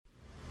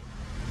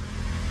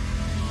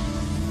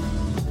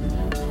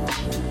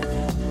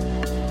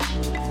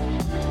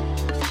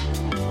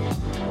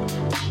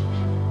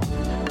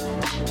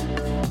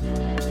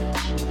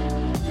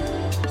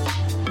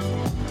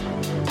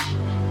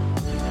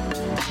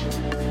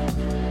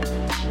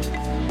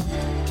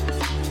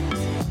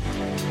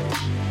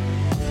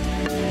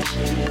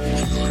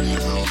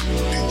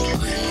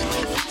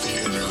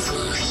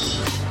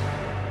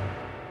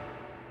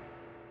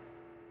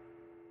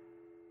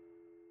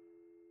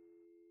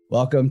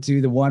Welcome to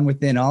the One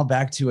Within All,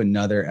 back to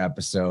another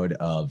episode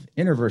of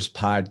Interverse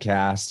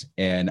Podcast.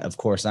 And of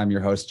course, I'm your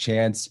host,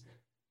 Chance.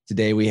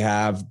 Today we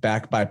have,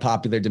 back by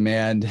popular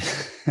demand,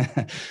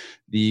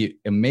 the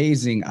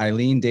amazing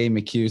Eileen Day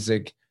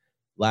McKusick.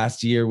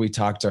 Last year, we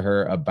talked to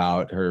her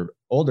about her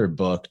older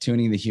book,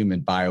 Tuning the Human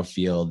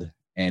Biofield.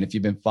 And if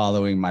you've been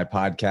following my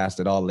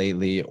podcast at all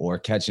lately or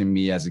catching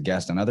me as a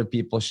guest on other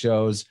people's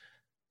shows,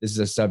 this is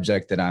a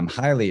subject that I'm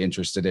highly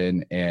interested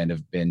in and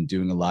have been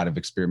doing a lot of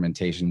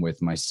experimentation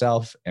with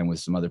myself and with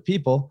some other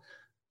people.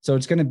 So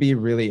it's going to be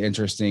really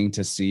interesting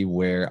to see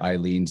where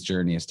Eileen's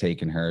journey has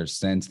taken her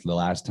since the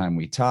last time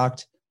we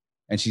talked.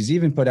 And she's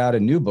even put out a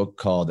new book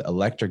called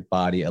Electric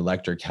Body,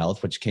 Electric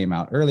Health, which came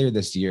out earlier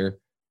this year,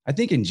 I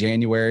think in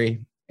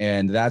January.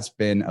 And that's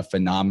been a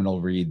phenomenal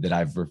read that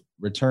I've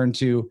returned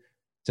to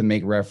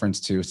make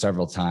reference to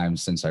several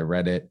times since I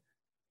read it.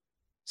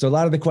 So a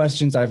lot of the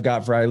questions I've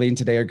got for Eileen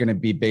today are going to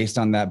be based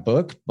on that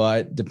book,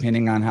 but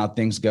depending on how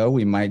things go,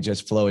 we might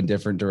just flow in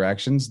different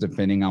directions,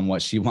 depending on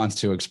what she wants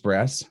to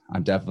express.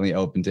 I'm definitely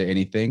open to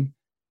anything.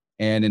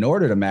 And in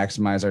order to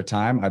maximize our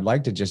time, I'd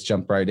like to just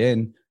jump right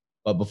in.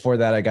 But before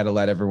that, I got to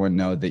let everyone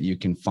know that you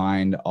can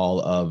find all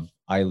of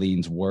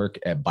Eileen's work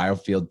at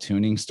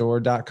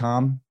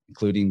biofieldtuningstore.com,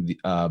 including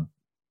I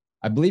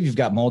believe you've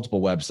got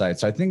multiple websites.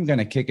 So I think I'm going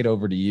to kick it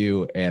over to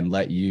you and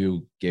let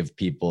you give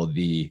people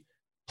the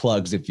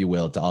plugs, if you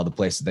will, to all the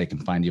places they can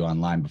find you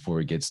online before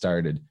we get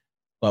started.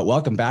 But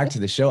welcome back to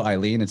the show,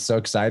 Eileen. It's so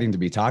exciting to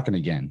be talking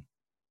again.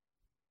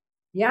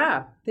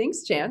 Yeah,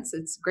 thanks, Chance.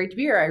 It's great to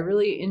be here. I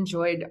really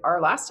enjoyed our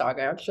last talk.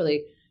 I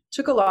actually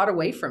took a lot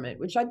away from it,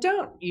 which I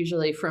don't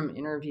usually from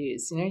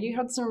interviews. You know, you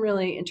had some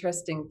really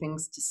interesting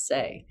things to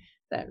say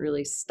that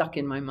really stuck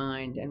in my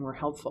mind and were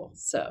helpful.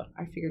 So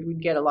I figured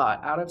we'd get a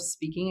lot out of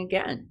speaking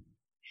again.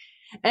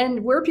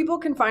 And where people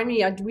can find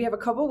me, we have a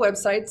couple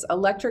websites.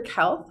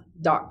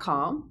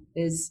 Electrichealth.com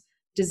is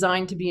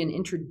designed to be an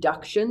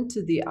introduction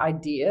to the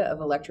idea of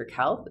electric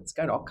health. It's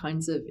got all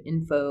kinds of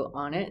info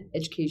on it,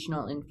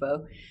 educational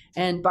info.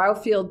 And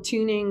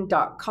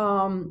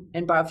biofieldtuning.com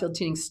and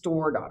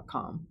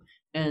biofieldtuningstore.com.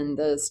 And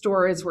the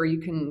store is where you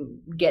can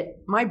get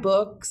my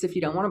books if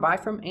you don't want to buy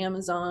from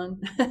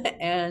Amazon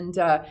and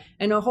a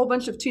whole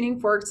bunch of tuning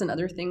forks and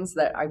other things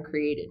that I've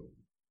created.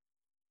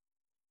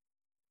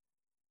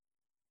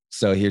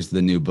 So here's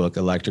the new book,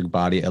 Electric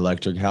Body,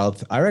 Electric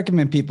Health. I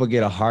recommend people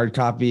get a hard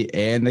copy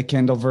and the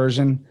Kindle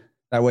version.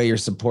 That way you're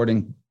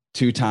supporting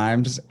two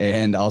times,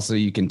 and also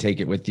you can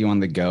take it with you on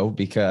the go,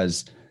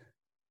 because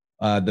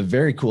the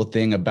very cool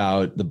thing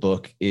about the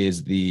book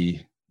is the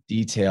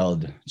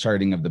detailed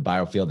charting of the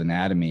biofield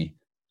anatomy,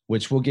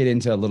 which we'll get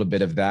into a little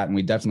bit of that. And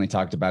we definitely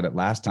talked about it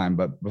last time.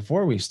 But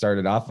before we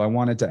started off, I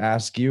wanted to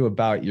ask you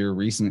about your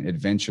recent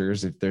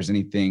adventures, if there's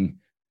anything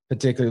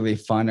particularly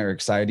fun or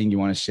exciting you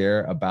want to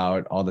share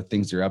about all the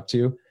things you're up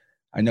to.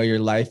 I know your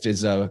life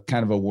is a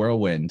kind of a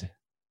whirlwind.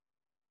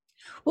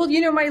 Well, you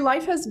know, my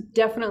life has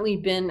definitely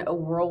been a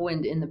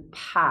whirlwind in the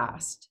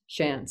past,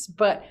 Chance,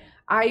 but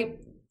I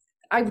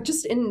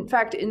just, in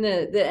fact, in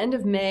the end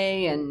of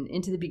May and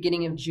into the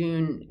beginning of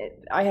June,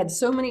 I had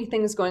so many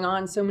things going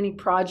on, so many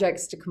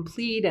projects to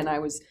complete, and I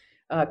was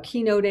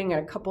keynoting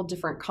at a couple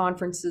different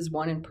conferences,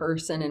 one in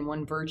person and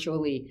one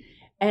virtually,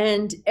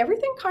 and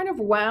everything kind of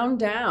wound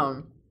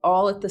down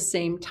all at the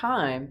same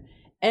time.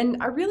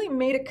 And I really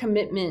made a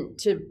commitment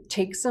to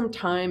take some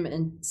time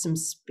and some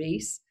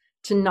space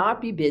to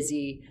not be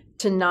busy,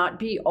 to not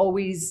be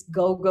always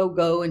go, go,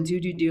 go and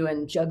do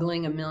and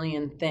juggling a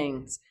million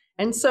things.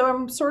 And so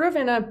I'm sort of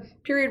in a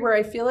period where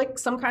I feel like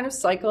some kind of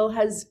cycle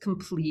has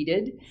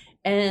completed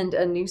and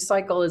a new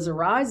cycle is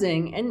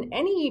arising. And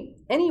any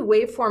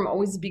waveform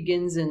always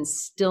begins in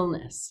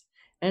stillness.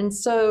 And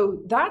so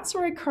that's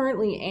where I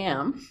currently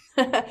am.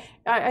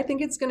 I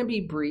think it's going to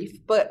be brief,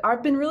 but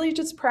I've been really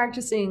just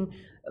practicing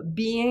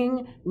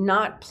being,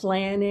 not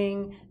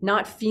planning,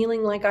 not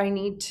feeling like I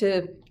need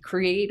to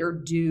create or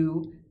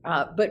do,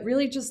 but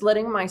really just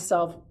letting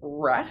myself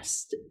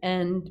rest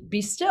and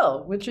be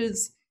still, which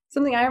is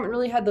something I haven't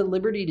really had the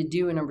liberty to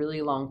do in a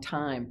really long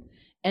time.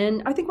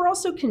 And I think we're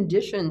also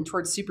conditioned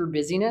towards super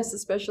busyness,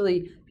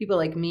 especially people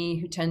like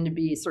me who tend to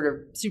be sort of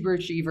super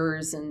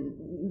achievers. And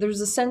there's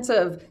a sense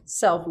of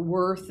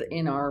self-worth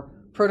in our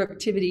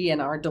productivity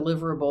and our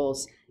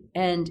deliverables.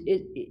 And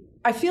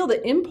I feel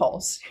the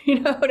impulse, you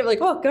know, to like,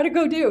 oh, gotta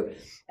go do.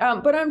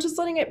 But I'm just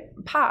letting it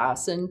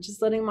pass and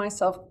just letting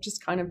myself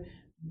just kind of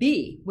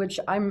be, which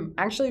I'm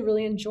actually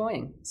really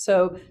enjoying.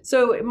 So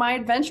my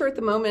adventure at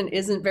the moment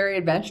isn't very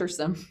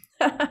adventuresome,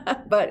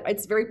 but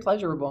it's very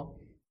pleasurable.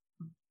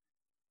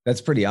 That's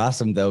pretty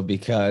awesome, though,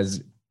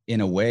 because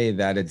in a way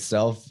that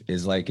itself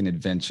is like an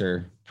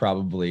adventure,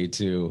 probably,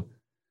 to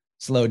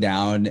slow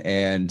down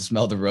and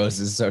smell the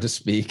roses, so to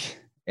speak.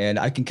 And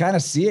I can kind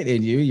of see it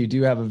in you. You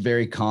do have a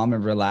very calm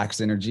and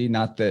relaxed energy.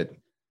 Not that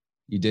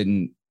you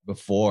didn't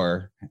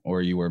before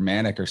or you were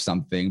manic or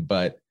something,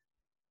 but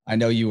I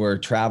know you were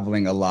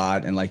traveling a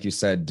lot. And like you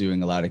said,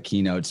 doing a lot of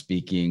keynote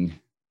speaking.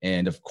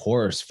 And of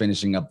course,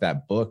 finishing up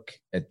that book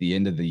at the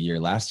end of the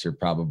year, last year,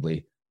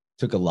 probably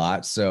took a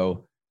lot.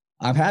 So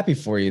I'm happy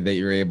for you that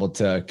you're able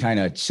to kind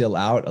of chill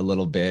out a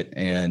little bit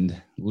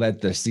and let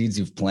the seeds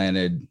you've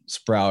planted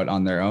sprout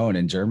on their own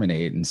and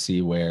germinate and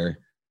see where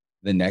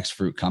the next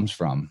fruit comes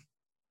from.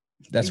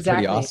 That's pretty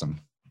Exactly.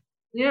 awesome.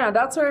 Yeah,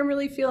 that's what I'm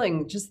really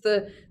feeling. Just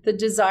the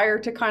desire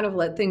to kind of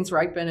let things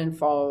ripen and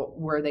fall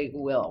where they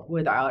will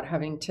without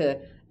having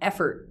to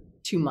effort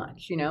too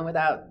much,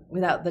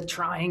 without the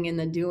trying and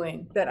the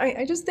doing. That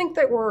I just think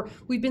that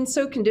we've been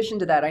so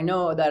conditioned to that. I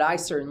know that I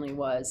certainly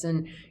was.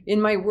 And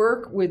in my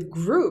work with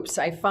groups,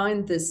 I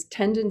find this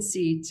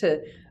tendency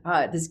to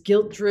this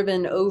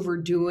guilt-driven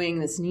overdoing,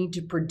 this need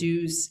to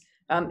produce.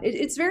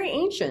 It's very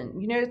ancient.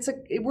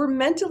 We're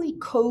mentally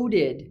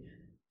coded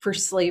for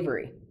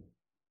slavery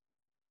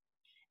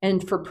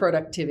and for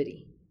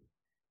productivity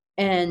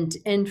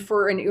and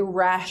for an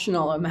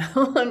irrational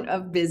amount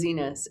of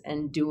busyness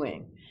and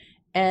doing.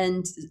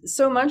 And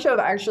so much of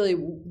actually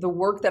the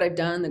work that I've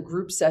done, the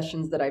group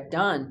sessions that I've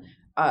done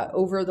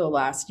over the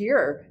last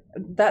year,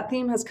 that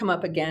theme has come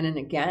up again and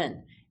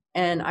again.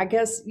 And I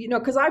guess,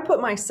 because I put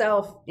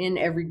myself in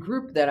every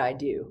group that I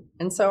do.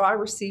 And so I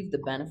receive the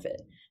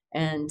benefit.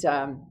 And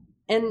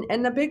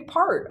the big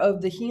part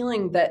of the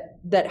healing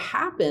that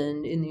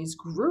happened in these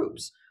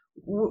groups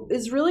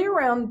is really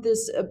around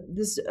this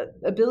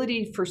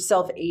ability for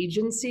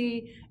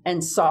self-agency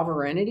and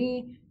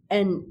sovereignty,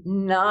 and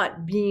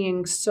not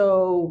being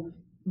so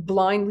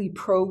blindly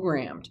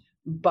programmed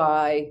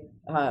by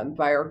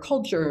our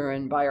culture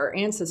and by our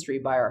ancestry,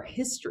 by our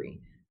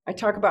history. I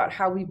talk about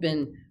how we've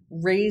been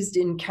raised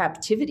in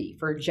captivity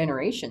for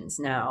generations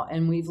now,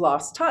 and we've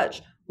lost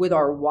touch with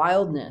our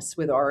wildness,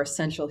 with our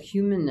essential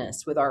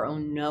humanness, with our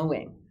own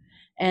knowing.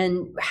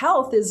 And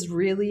health is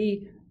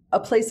really a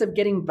place of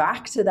getting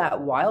back to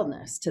that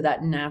wildness, to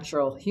that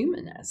natural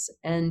humanness.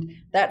 And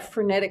that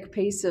frenetic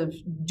pace of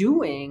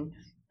doing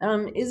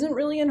isn't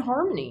really in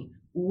harmony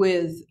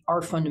with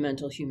our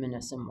fundamental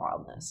humanness and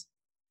wildness.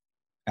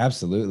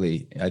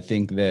 Absolutely. I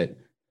think that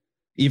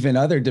even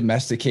other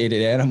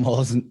domesticated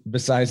animals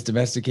besides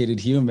domesticated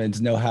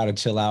humans know how to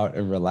chill out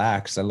and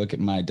relax. I look at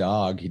my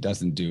dog. He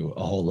doesn't do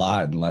a whole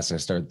lot unless I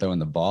start throwing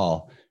the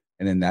ball.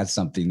 And then that's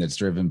something that's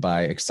driven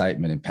by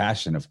excitement and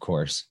passion, of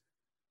course.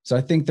 So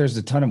I think there's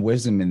a ton of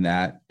wisdom in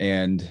that.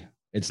 And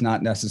it's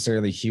not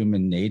necessarily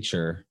human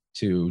nature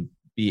to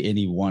be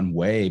any one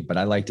way, but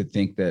I like to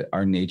think that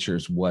our nature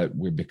is what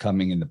we're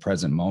becoming in the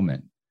present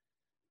moment.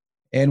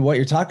 And what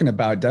you're talking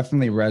about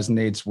definitely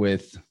resonates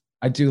with,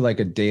 I do like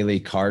a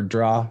daily card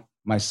draw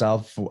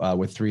myself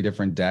with 3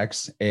 different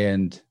decks.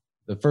 And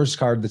the first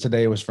card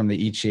today was from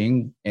the I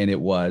Ching, and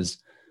it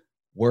was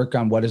work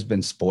on what has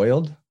been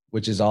spoiled,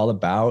 which is all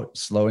about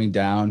slowing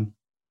down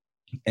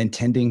and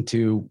tending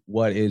to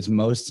what is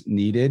most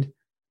needed,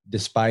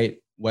 despite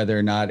whether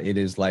or not it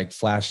is like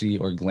flashy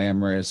or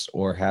glamorous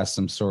or has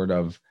some sort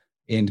of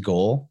end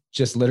goal,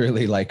 just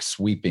literally like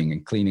sweeping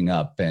and cleaning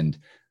up. And,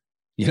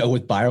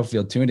 with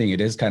biofield tuning, it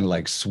is kind of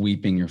like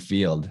sweeping your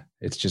field.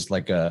 It's just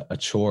like a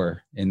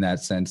chore in that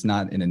sense,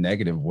 not in a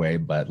negative way,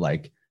 but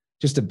like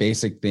just a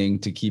basic thing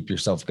to keep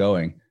yourself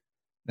going.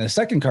 And the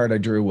second card I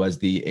drew was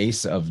the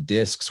Ace of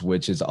Discs,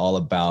 which is all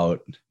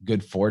about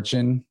good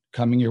fortune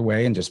coming your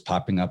way and just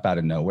popping up out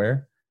of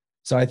nowhere.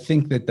 So I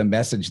think that the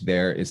message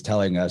there is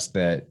telling us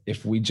that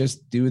if we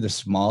just do the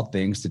small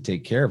things to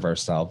take care of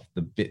ourselves,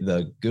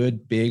 the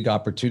good big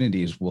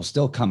opportunities will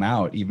still come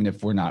out, even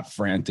if we're not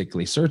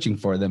frantically searching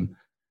for them.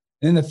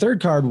 And then the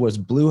third card was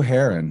Blue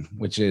Heron,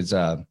 which is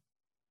a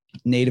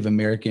Native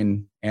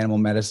American animal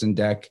medicine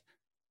deck.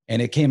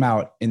 And it came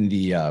out in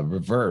the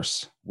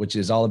reverse, which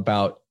is all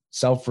about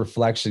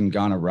self-reflection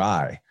gone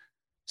awry.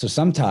 So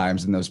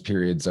sometimes in those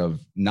periods of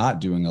not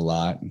doing a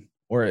lot,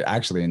 or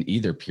actually in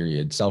either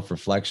period,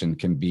 self-reflection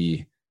can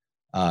be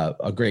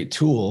a great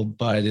tool,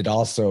 but it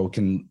also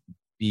can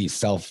be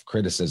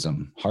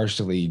self-criticism,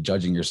 harshly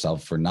judging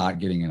yourself for not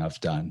getting enough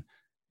done.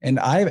 And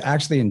I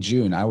actually, in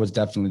June, I was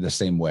definitely the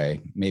same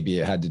way. Maybe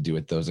it had to do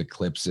with those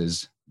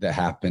eclipses that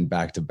happened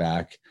back to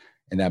back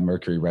and that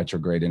Mercury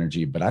retrograde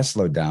energy, but I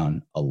slowed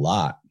down a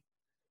lot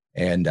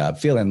and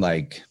feeling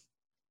like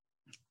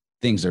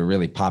things are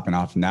really popping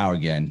off now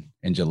again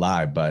in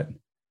July. But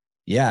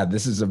yeah,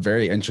 this is a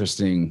very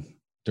interesting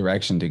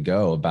direction to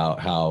go about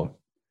how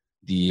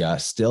the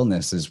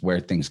stillness is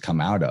where things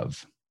come out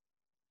of.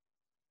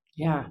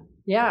 Yeah.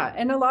 Yeah.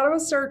 And a lot of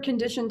us are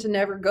conditioned to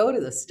never go to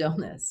the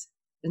stillness.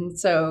 And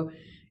so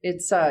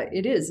it's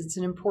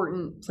an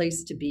important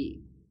place to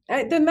be.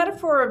 The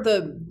metaphor of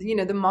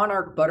the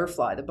monarch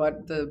butterfly,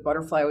 the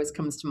butterfly always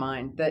comes to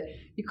mind, that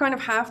you kind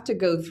of have to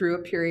go through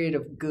a period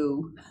of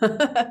goo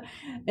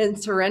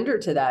and surrender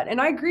to that.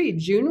 And I agree,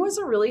 June was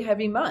a really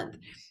heavy month.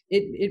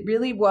 It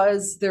really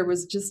was. There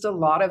was just a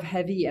lot of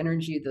heavy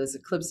energy, those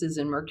eclipses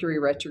and Mercury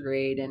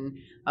retrograde. And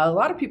a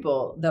lot of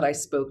people that I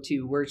spoke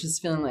to were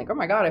just feeling like, oh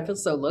my God, I feel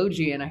so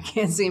low-G and I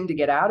can't seem to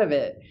get out of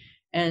it.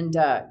 And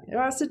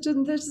I said,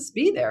 just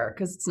be there,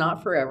 because it's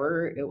not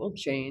forever. It will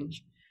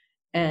change.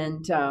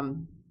 And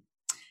and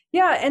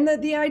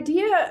the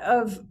idea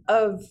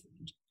of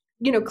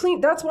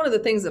clean. That's one of the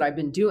things that I've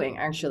been doing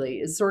actually,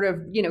 is sort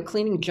of,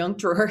 cleaning junk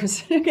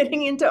drawers,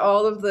 getting into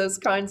all of those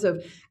kinds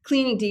of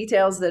cleaning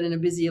details that in a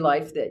busy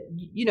life that,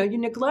 you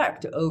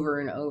neglect over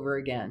and over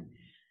again.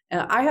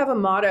 I have a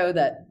motto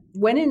that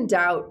when in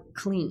doubt,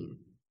 clean.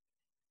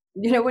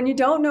 When you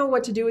don't know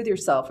what to do with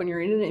yourself, when you're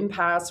in an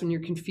impasse, when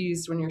you're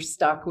confused, when you're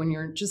stuck, when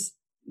you're just,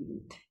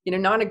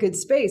 not in a good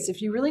space,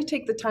 if you really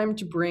take the time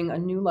to bring a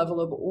new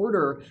level of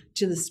order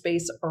to the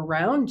space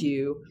around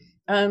you,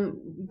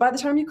 by the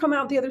time you come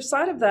out the other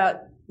side of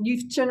that,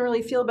 you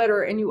generally feel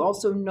better, and you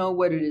also know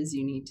what it is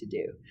you need to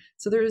do.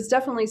 So there is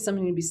definitely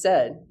something to be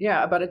said,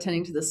 about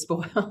attending to the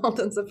spoil.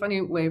 That's a funny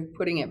way of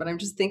putting it, but I'm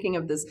just thinking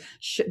of this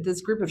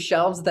group of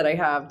shelves that I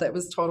have that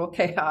was total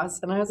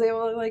chaos, and I was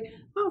able to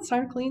it's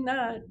time to clean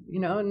that,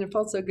 and it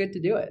felt so good to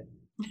do it.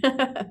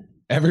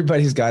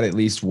 Everybody's got at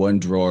least one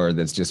drawer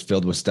that's just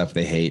filled with stuff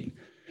they hate,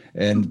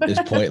 and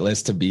it's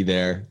pointless to be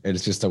there.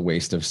 It's just a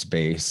waste of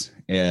space.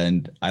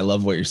 And I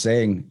love what you're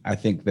saying. I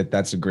think that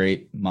that's a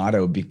great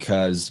motto,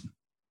 because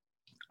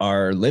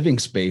our living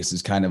space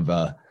is kind of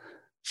a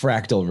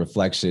fractal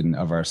reflection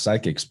of our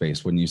psychic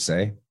space, wouldn't you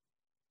say?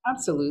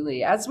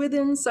 Absolutely. As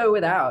within, so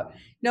without.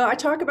 No, I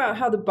talk about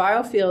how the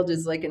biofield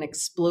is like an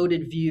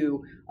exploded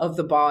view of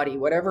the body.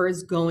 Whatever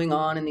is going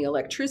on in the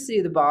electricity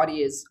of the body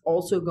is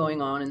also going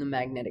on in the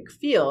magnetic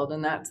field.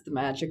 And that's the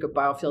magic of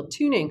biofield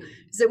tuning,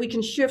 is that we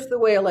can shift the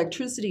way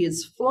electricity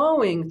is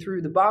flowing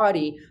through the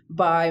body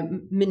by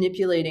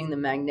manipulating the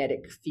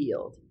magnetic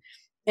field.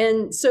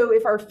 And so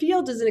if our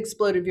field is an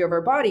exploded view of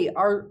our body,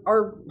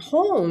 our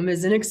home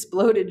is an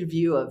exploded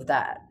view of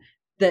that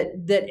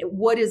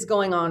what is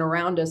going on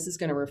around us is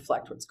going to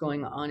reflect what's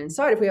going on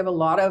inside. If we have a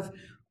lot of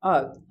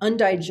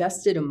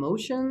undigested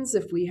emotions,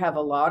 if we have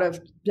a lot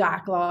of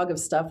backlog of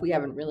stuff we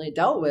haven't really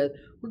dealt with,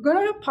 we're going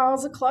to have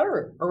piles of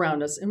clutter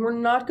around us, and we're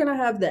not going to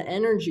have the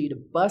energy to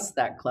bust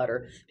that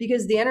clutter,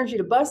 because the energy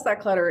to bust that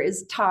clutter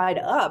is tied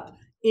up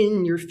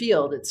in your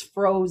field. It's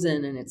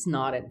frozen and it's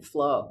not in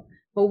flow.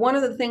 But one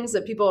of the things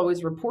that people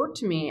always report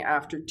to me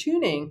after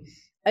tuning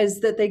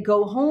is that they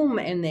go home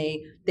and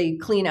they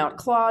clean out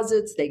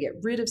closets, they get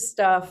rid of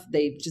stuff,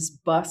 they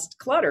just bust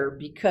clutter,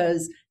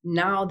 because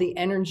now the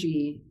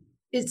energy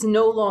is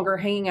no longer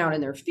hanging out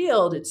in their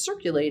field, it's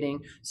circulating.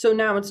 So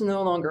now it's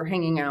no longer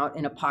hanging out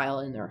in a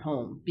pile in their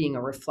home, being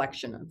a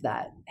reflection of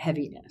that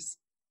heaviness.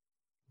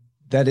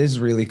 That is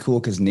really cool,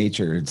 because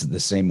nature is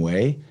the same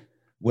way.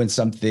 When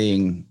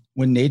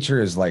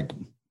nature is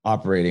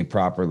operating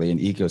properly in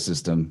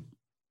ecosystem,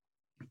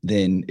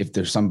 then if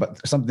there's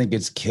something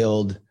gets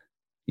killed,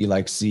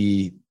 you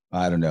see,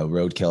 I don't know,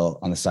 roadkill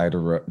on the side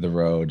of the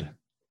road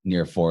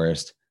near a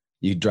forest,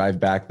 you drive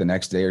back the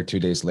next day or 2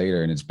 days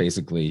later, and it's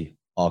basically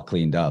all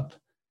cleaned up.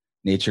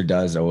 Nature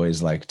does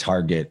always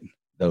target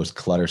those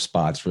clutter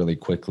spots really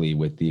quickly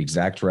with the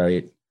exact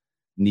right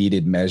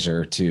needed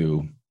measure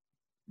to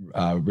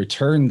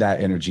return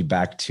that energy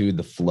back to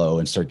the flow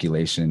and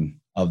circulation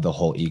of the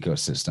whole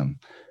ecosystem.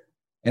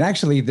 And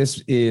actually,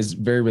 this is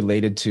very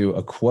related to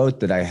a quote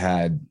that I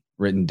had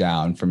written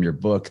down from your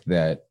book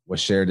that was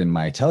shared in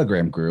my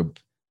Telegram group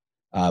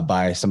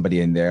by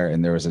somebody in there.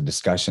 And there was a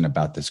discussion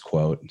about this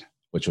quote,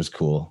 which was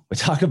cool. We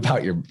talk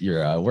about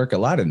your work a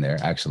lot in there,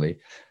 actually.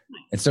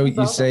 And so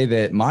you say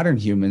that modern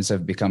humans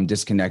have become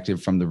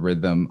disconnected from the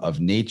rhythm of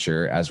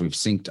nature as we've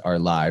synced our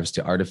lives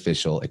to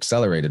artificial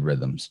accelerated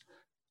rhythms.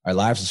 Our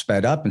lives have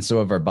sped up, and so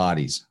have our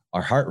bodies.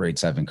 Our heart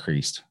rates have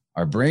increased.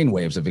 Our brain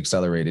waves have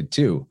accelerated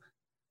too.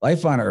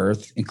 Life on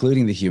Earth,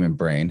 including the human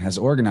brain, has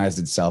organized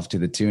itself to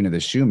the tune of the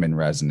Schumann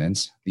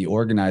resonance, the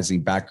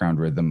organizing background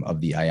rhythm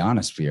of the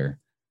ionosphere.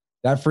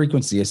 That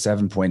frequency is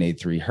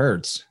 7.83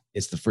 hertz.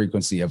 It's the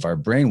frequency of our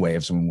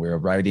brainwaves when we're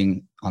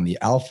riding on the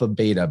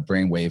alpha-beta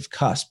brainwave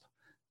cusp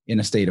in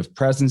a state of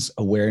presence,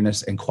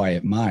 awareness, and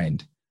quiet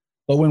mind.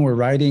 But when we're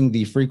riding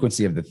the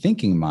frequency of the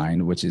thinking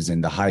mind, which is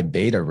in the high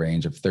beta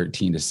range of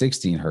 13 to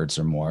 16 hertz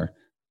or more,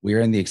 we are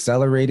in the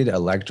accelerated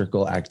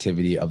electrical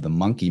activity of the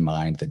monkey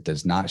mind that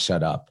does not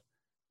shut up.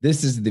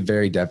 This is the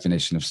very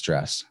definition of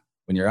stress.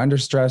 When you're under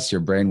stress,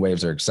 your brain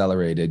waves are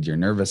accelerated, your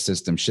nervous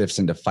system shifts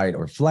into fight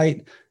or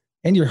flight,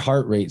 and your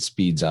heart rate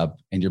speeds up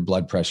and your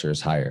blood pressure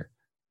is higher.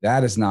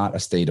 That is not a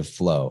state of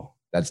flow.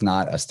 That's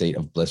not a state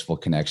of blissful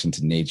connection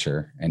to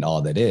nature and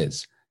all that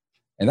is.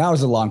 And that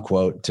was a long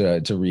quote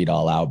to read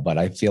all out, but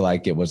I feel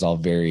like it was all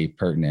very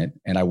pertinent.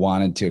 And I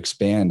wanted to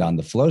expand on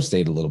the flow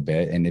state a little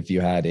bit. And if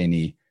you had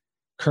any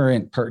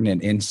current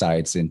pertinent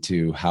insights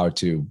into how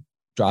to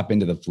drop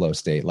into the flow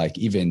state,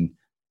 even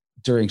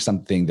during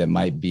something that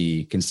might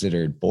be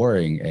considered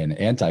boring and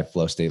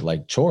anti-flow state,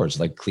 like chores,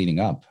 like cleaning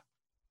up.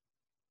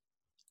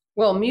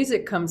 Well,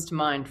 music comes to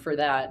mind for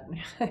that.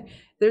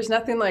 There's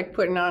nothing like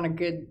putting on a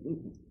good,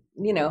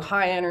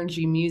 high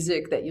energy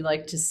music that you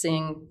like to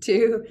sing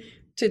to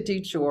do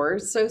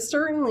chores. So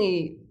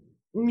certainly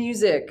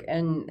music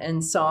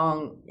and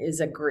song is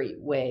a great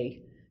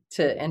way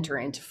to enter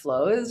into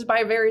flow. Is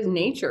by very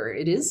nature,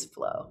 it is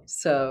flow.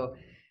 So,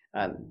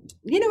 and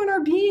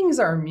our beings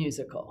are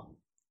musical.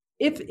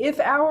 If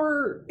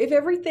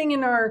everything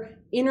in our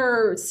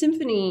inner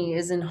symphony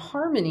is in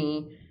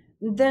harmony,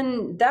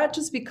 then that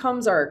just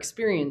becomes our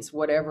experience,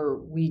 whatever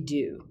we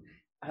do.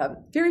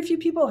 Very few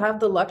people have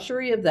the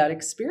luxury of that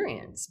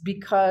experience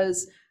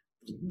because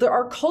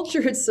our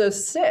culture is so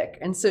sick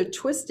and so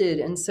twisted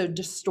and so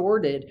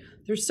distorted.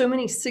 There's so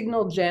many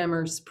signal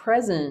jammers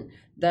present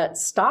that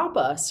stop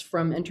us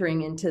from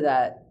entering into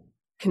that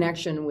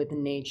connection with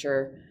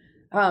nature.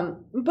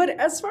 But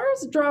as far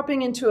as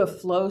dropping into a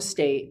flow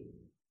state,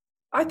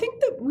 I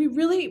think that we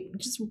really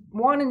just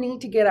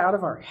need to get out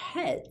of our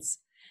heads.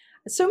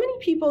 So many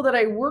people that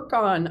I work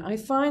on, I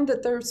find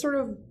that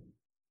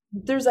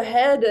there's a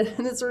head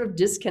that's sort of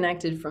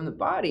disconnected from the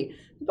body.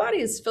 The body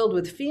is filled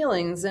with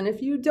feelings. And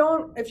if you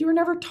were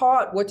never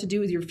taught what to do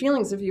with your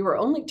feelings, if you were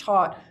only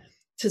taught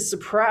to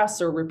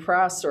suppress or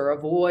repress or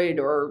avoid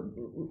or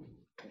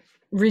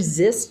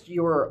resist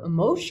your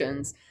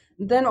emotions,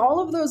 then all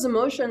of those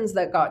emotions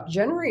that got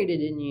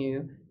generated in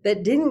you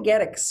that didn't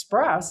get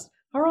expressed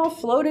are all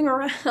floating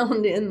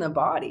around in the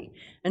body.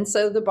 And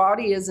so the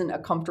body isn't a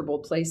comfortable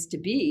place to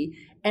be.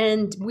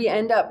 And we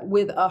end up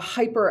with a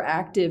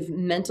hyperactive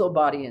mental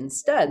body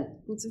instead.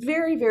 It's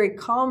very, very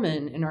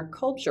common in our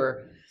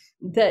culture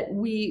that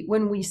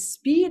when we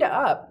speed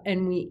up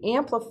and we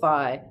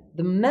amplify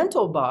the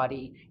mental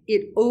body,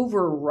 it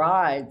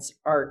overrides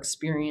our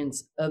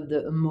experience of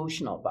the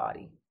emotional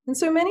body. And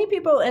so many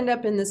people end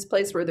up in this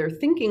place where they're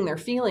thinking their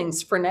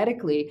feelings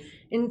frenetically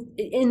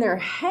in their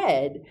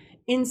head,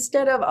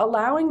 instead of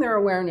allowing their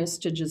awareness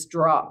to just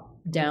drop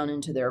down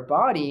into their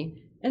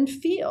body and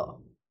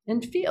feel.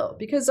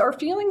 Because our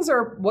feelings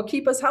are what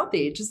keep us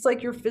healthy. Just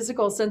like your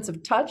physical sense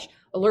of touch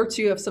alerts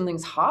you if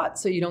something's hot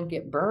so you don't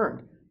get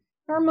burned.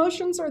 Our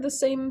emotions are the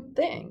same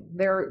thing.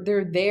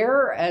 They're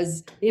there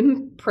as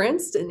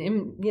imprints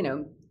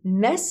and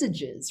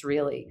messages,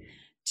 really,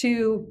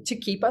 to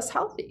keep us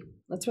healthy.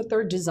 That's what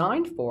they're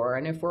designed for.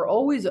 And if we're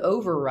always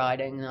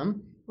overriding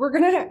them, we're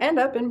going to end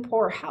up in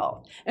poor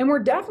health. And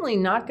we're definitely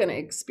not going to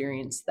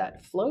experience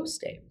that flow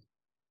state.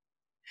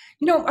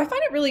 I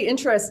find it really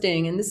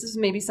interesting, and this is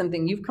maybe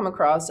something you've come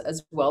across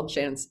as well,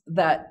 Chance,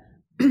 that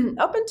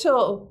up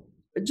until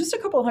just a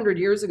couple hundred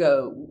years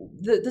ago,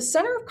 the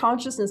center of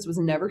consciousness was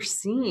never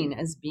seen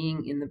as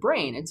being in the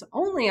brain. It's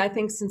only, I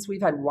think, since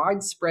we've had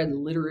widespread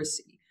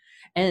literacy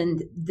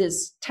and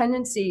this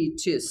tendency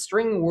to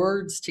string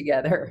words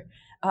together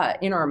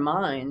in our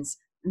minds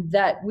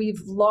that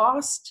we've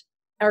lost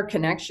our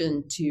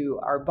connection to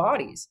our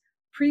bodies.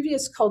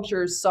 Previous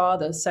cultures saw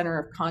the center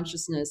of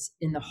consciousness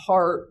in the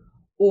heart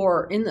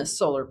or in the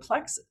solar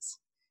plexus.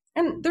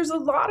 And there's a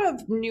lot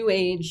of New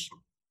Age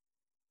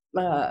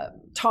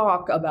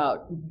talk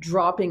about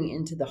dropping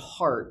into the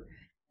heart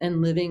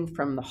and living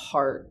from the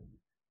heart.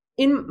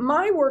 In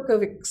my work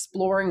of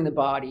exploring the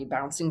body,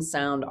 bouncing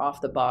sound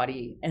off the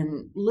body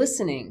and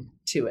listening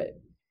to it,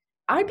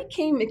 I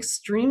became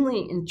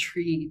extremely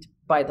intrigued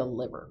by the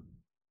liver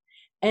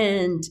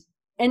and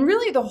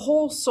really the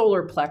whole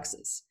solar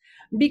plexus,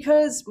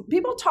 because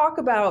people talk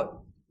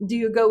about, do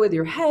you go with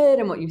your head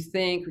and what you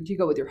think, or do you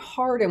go with your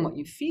heart and what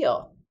you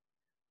feel?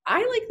 I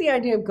like the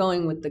idea of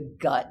going with the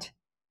gut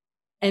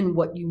and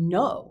what you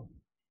know,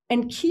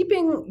 and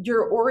keeping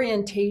your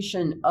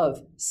orientation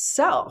of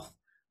self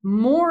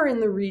more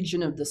in the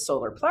region of the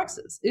solar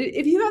plexus.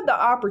 If you had the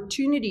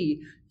opportunity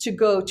to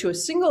go to a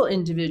single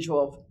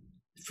individual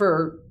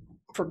for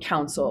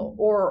counsel,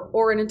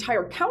 or an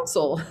entire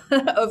council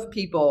of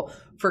people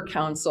for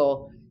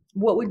counsel,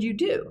 what would you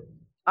do?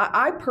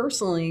 I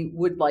personally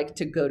would like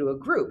to go to a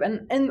group,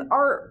 and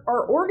our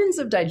organs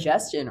of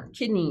digestion, our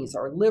kidneys,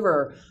 our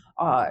liver,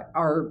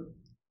 our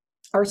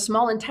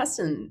small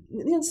intestine.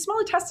 The small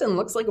intestine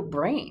looks like a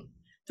brain.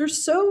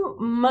 There's so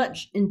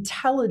much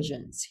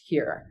intelligence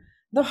here.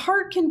 The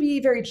heart can be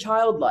very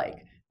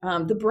childlike.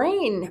 The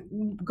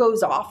brain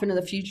goes off into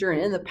the future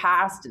and in the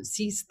past and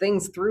sees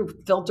things through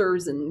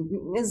filters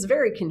and is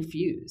very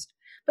confused.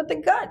 But the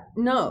gut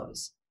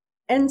knows.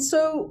 And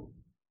so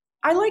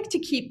I like to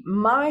keep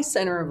my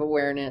center of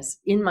awareness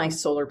in my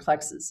solar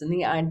plexus, and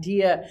the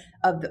idea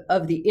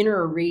of the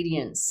inner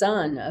radiant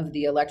sun of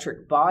the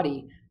electric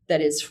body that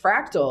is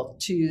fractal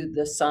to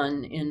the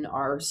sun in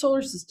our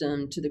solar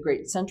system, to the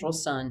great central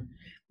sun.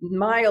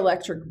 My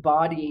electric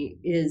body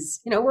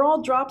is, we're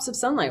all drops of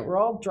sunlight. We're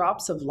all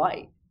drops of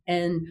light.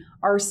 And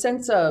our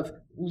sense of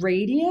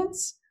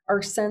radiance,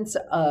 our sense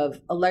of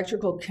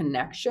electrical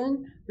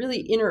connection,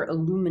 really inner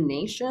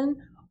illumination,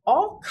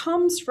 all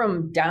comes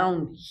from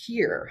down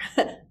here,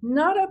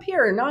 not up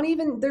here. Not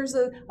even, there's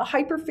a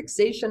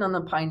hyperfixation on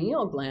the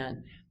pineal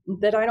gland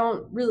that I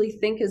don't really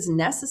think is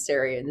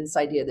necessary in this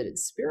idea that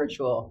it's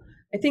spiritual.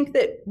 I think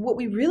that what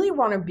we really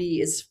want to be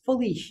is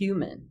fully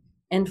human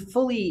and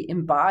fully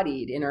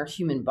embodied in our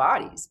human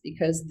bodies,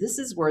 because this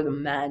is where the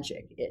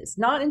magic is.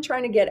 Not in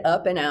trying to get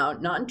up and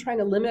out, not in trying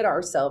to limit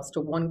ourselves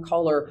to one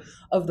color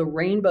of the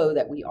rainbow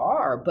that we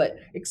are, but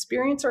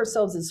experience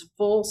ourselves as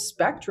full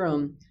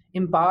spectrum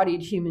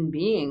embodied human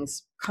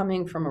beings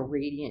coming from a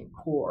radiant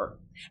core.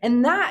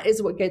 And that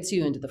is what gets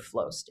you into the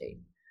flow state.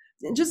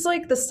 just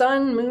like the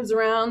sun moves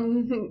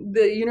around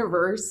the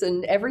universe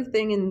and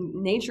everything in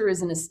nature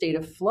is in a state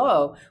of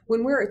flow,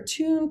 when we're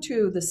attuned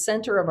to the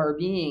center of our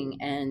being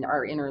and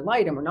our inner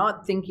light, and we're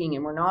not thinking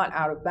and we're not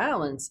out of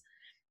balance,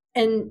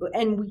 and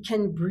we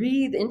can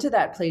breathe into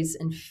that place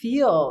and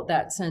feel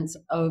that sense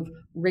of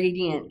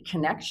radiant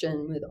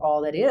connection with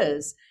all that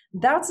is,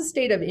 that's a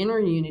state of inner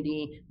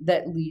unity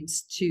that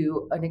leads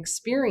to an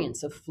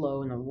experience of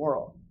flow in the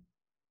world.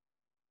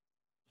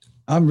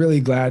 I'm really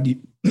glad you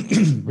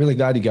really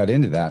glad you got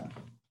into that,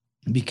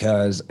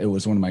 because it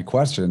was one of my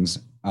questions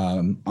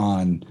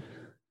on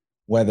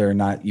whether or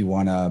not you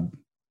want to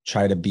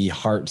try to be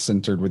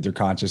heart-centered with your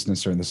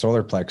consciousness or in the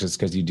solar plexus,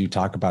 because you do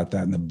talk about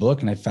that in the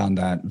book, and I found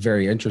that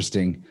very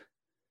interesting.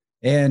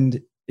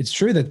 And it's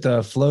true that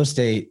the flow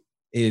state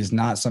is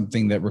not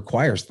something that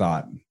requires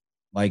thought.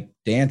 Like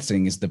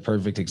dancing is the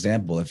perfect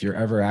example. If you're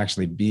ever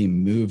actually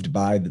being moved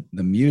by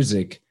the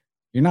music,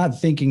 you're not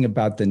thinking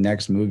about the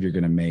next move you're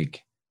going to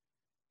make.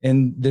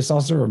 And this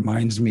also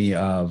reminds me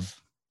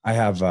of, I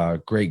have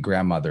a great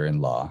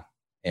grandmother-in-law,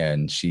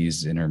 and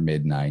she's in her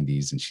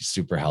mid-90s, and she's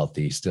super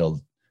healthy, still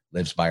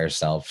lives by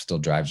herself, still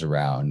drives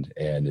around,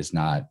 and is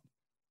not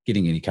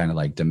getting any kind of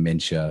like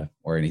dementia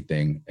or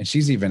anything. And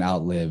she's even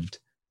outlived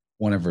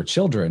one of her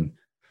children.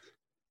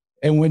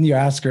 And when you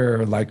ask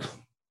her, like,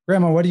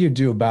 Grandma, what do you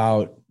do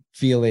about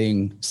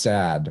feeling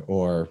sad,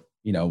 or,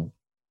 you know,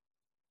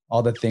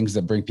 all the things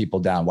that bring people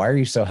down? Why are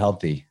you so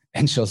healthy?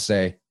 And she'll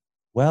say,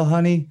 well,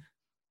 honey,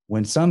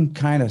 when some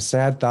kind of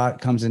sad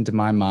thought comes into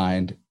my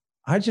mind,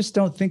 I just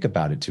don't think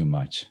about it too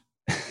much.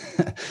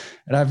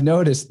 And I've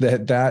noticed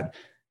that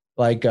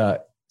like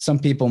some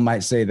people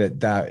might say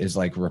that is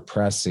like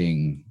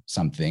repressing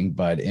something,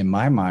 but in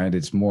my mind,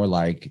 it's more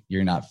like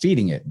you're not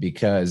feeding it,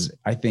 because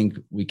I think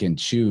we can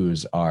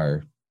choose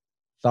our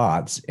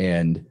thoughts.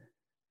 And,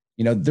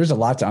 you know, there's a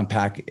lot to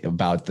unpack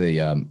about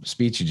the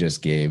speech you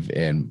just gave.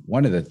 And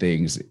one of the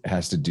things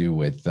has to do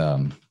with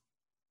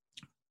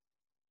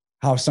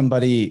how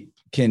somebody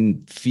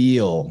can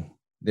feel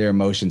their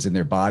emotions in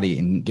their body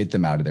and get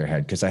them out of their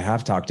head. Because I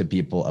have talked to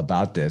people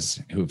about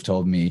this who've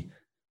told me,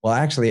 well,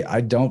 actually,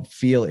 I don't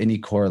feel any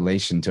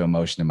correlation to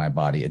emotion in my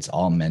body. It's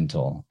all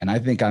mental. And I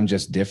think I'm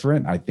just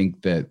different. I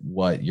think that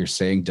what you're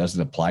saying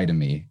doesn't apply to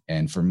me.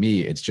 And for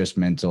me, it's just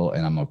mental,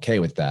 and I'm okay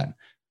with that.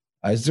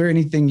 Is there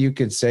anything you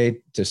could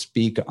say to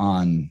speak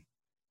on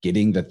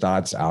getting the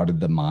thoughts out of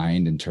the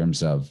mind in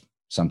terms of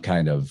some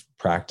kind of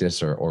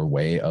practice or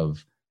way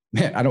of,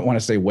 man, I don't want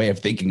to say way of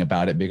thinking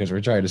about it, because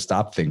we're trying to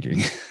stop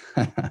thinking.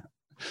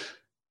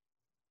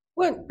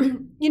 Well,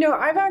 you know,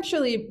 I've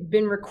actually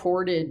been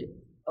recorded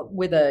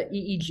with a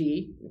EEG,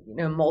 you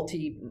know,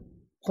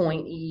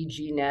 multi-point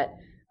EEG net,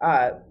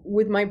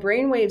 with my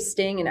brainwaves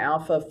staying in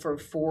alpha for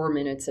 4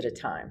 minutes at a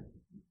time.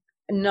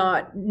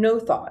 No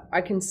thought.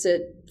 I can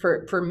sit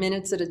for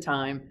minutes at a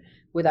time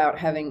without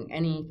having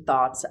any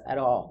thoughts at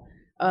all.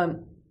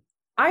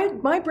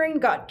 My brain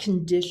got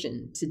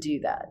conditioned to do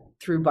that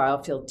through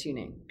biofield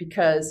tuning,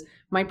 because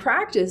my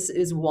practice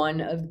is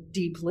one of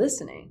deep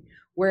listening,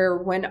 where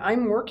when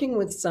I'm working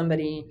with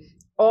somebody,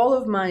 all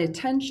of my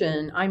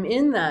attention, I'm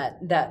in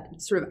that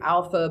sort of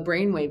alpha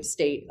brainwave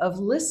state of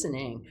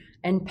listening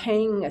and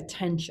paying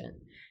attention.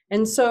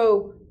 And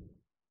so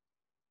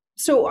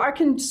I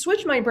can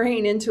switch my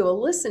brain into a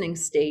listening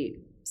state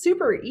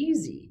super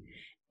easy.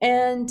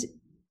 And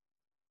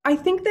I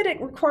think that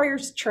it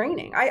requires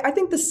training. I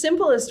think the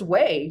simplest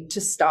way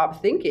to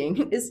stop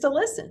thinking is to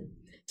listen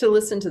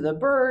to the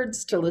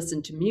birds, to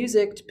listen to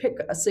music, to pick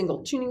a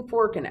single tuning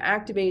fork and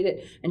activate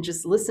it and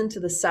just listen to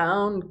the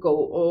sound go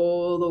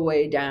all the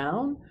way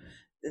down.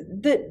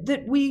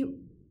 That we, you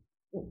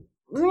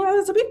know,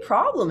 it's a big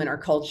problem in our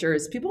culture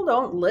is people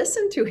don't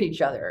listen to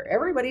each other.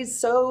 Everybody's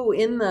so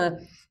in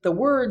the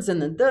words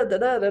and the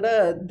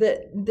da-da-da-da-da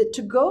that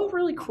to go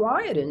really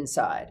quiet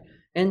inside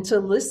and to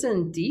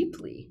listen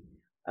deeply,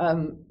 you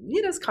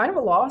know, it's kind of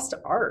a lost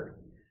art.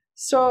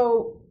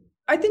 So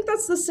I think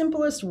that's the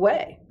simplest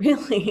way,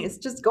 really. It's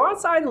just go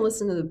outside and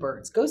listen to the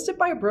birds. Go sit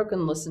by a brook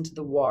and listen to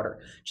the water.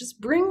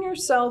 Just bring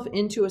yourself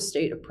into a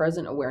state of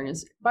present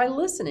awareness by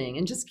listening,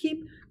 and just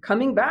keep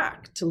coming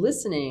back to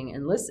listening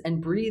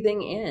and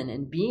breathing in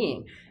and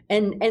being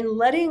and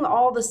letting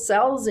all the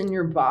cells in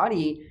your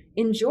body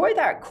enjoy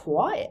that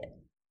quiet.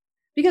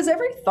 Because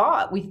every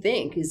thought we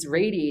think is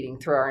radiating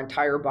through our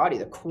entire body.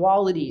 The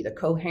quality, the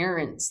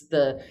coherence,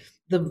 the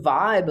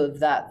vibe of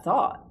that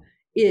thought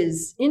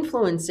is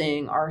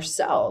influencing our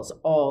cells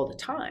all the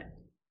time.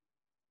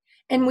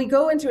 And we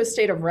go into a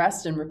state of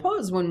rest and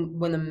repose when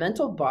the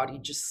mental body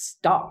just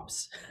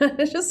stops.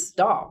 It just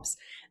stops.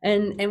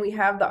 And we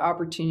have the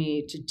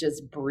opportunity to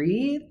just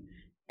breathe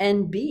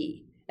and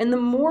be. And the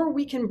more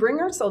we can bring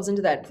ourselves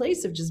into that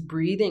place of just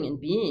breathing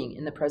and being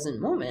in the present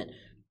moment,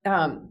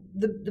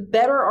 the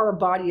better our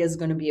body is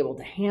going to be able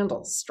to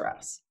handle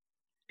stress.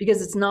 because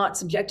it's not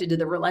subjected to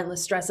the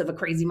relentless stress of a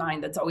crazy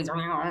mind that's always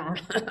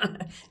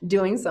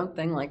doing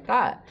something like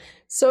that.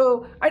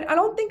 So I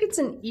don't think it's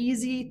an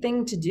easy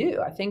thing to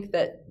do. I think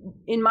that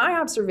in my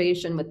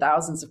observation with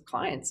thousands of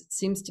clients, it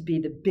seems to be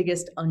the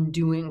biggest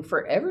undoing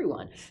for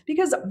everyone,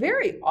 because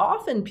very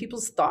often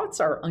people's thoughts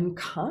are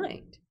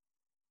unkind.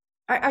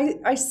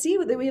 I see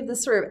that we have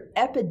this sort of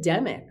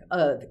epidemic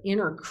of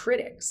inner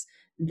critics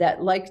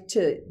that like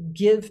to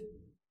give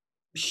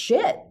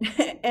shit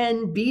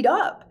and beat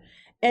up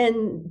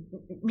and,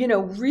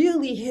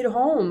 really hit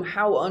home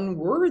how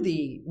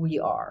unworthy we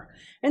are.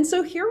 And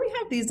so here we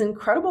have these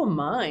incredible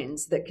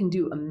minds that can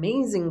do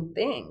amazing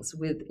things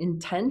with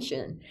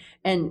intention.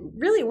 And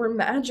really, we're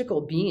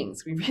magical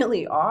beings. We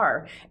really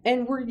are.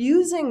 And we're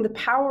using the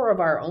power of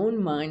our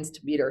own minds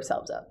to beat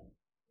ourselves up,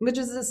 which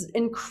is this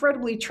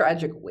incredibly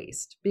tragic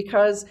waste.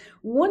 Because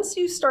once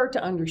you start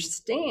to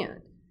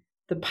understand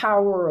the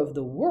power of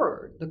the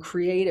word, the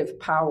creative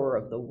power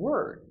of the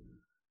word,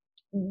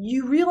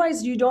 you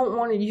realize you don't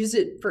want to use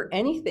it for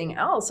anything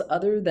else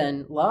other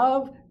than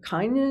love,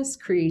 kindness,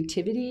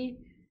 creativity,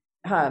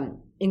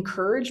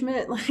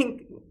 encouragement,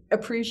 like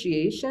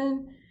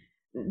appreciation,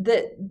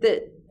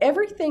 that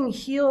everything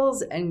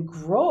heals and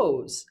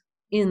grows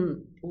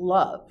in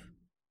love.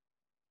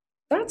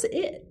 That's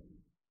it.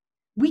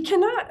 We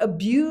cannot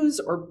abuse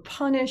or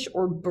punish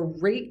or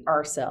berate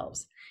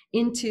ourselves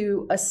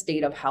into a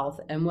state of health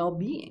and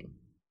well-being.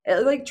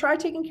 Like, try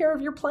taking care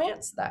of your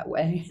plants that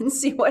way and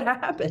see what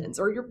happens,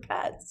 or your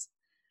pets.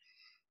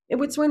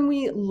 It's when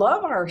we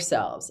love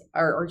ourselves,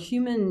 our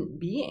human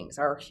beings,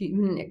 our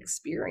human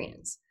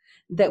experience,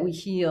 that we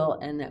heal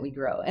and that we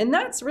grow. And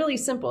that's really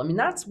simple. I mean,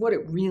 that's what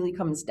it really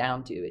comes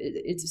down to.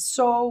 It's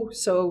so,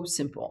 so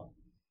simple,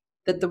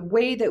 that the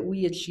way that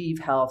we achieve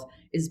health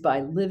is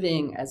by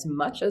living as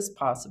much as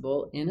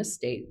possible in a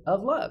state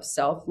of love,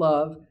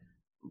 self-love,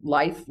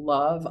 life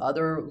love,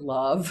 other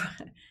love.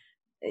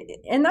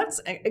 And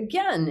that's,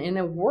 again, in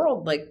a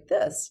world like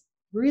this,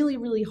 really,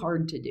 really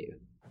hard to do.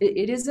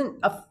 It isn't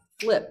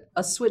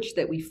a switch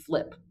that we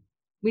flip.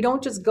 We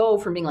don't just go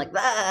from being like,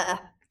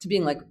 ah, to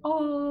being like,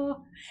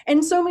 oh.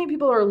 And so many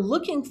people are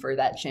looking for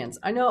that chance.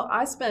 I know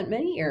I spent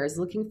many years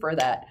looking for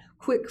that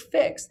quick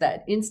fix,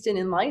 that instant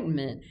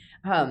enlightenment,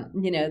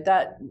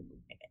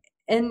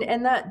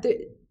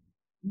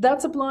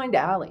 that's a blind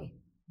alley,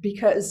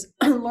 because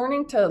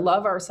learning to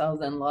love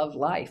ourselves and love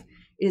life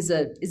is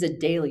a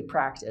daily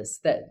practice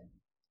that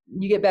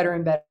you get better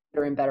and better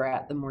and better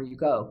at the more you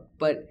go.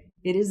 But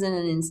it isn't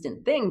an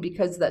instant thing,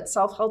 because that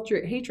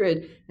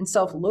self-hatred and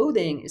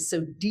self-loathing is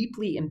so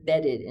deeply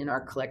embedded in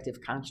our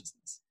collective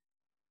consciousness.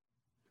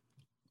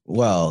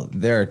 Well,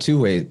 there are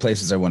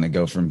places I want to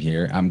go from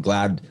here. I'm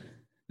glad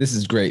this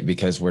is great,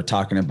 because we're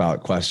talking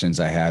about questions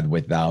I had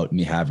without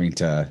me having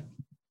to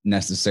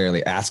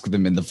necessarily ask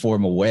them in the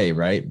formal way,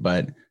 right?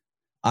 But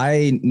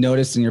I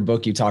noticed in your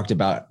book, you talked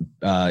about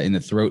in the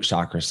throat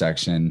chakra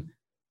section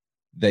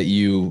that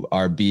you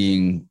are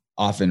being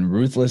often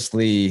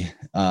ruthlessly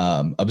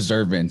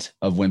observant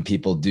of when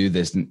people do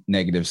this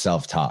negative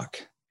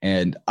self-talk.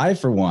 And I,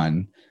 for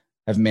one,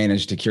 have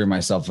managed to cure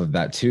myself of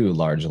that too,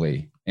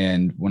 largely.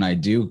 And when I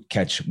do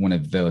catch one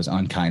of those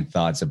unkind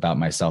thoughts about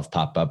myself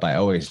pop up, I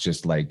always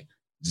just like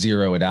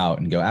zero it out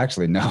and go,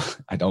 actually, no,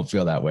 I don't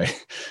feel that way.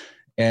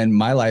 And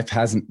my life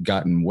hasn't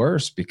gotten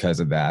worse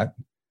because of that.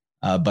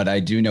 But I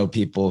do know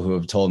people who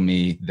have told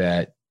me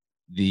that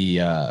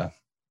the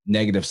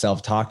negative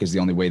self-talk is the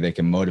only way they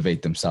can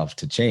motivate themselves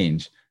to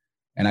change.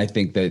 And I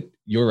think that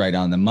you're right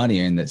on the money,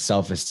 and that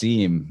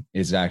self-esteem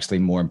is actually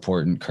more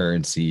important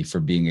currency for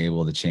being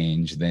able to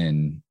change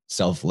than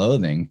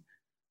self-loathing.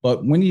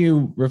 But when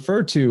you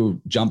refer to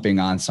jumping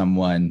on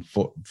someone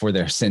for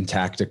their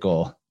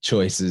syntactical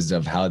choices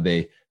of how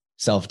they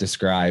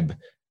self-describe,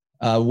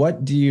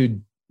 what do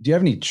you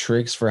have any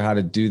tricks for how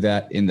to do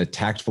that in the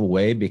tactful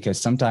way? Because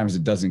sometimes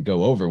it doesn't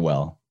go over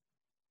well.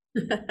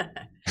 Well,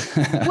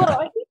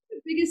 I think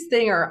the biggest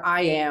thing are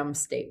I am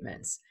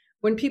statements.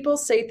 When people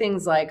say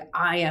things like,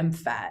 I am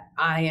fat,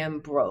 I am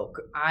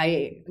broke,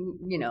 I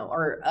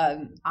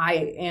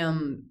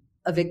am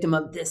a victim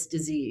of this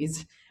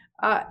disease,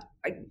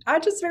 I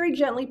just very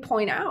gently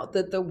point out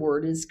that the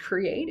word is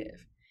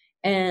creative.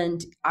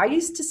 And I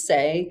used to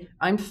say,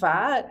 I'm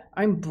fat,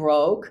 I'm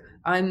broke,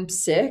 I'm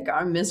sick,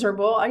 I'm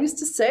miserable. I used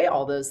to say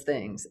all those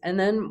things. And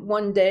then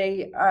one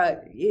day,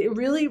 it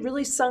really,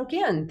 really sunk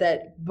in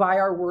that by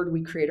our word,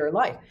 we create our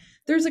life.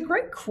 There's a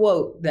great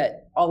quote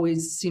that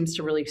always seems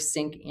to really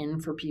sink in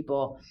for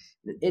people.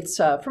 It's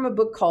from a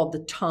book called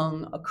The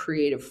Tongue, A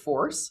Creative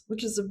Force,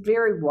 which is a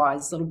very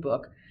wise little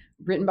book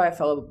written by a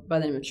fellow by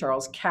the name of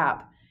Charles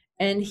Capp.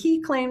 And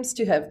he claims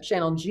to have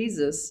channeled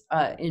Jesus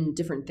in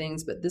different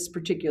things, but this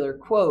particular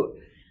quote,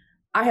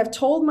 I have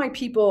told my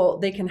people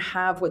they can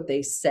have what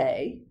they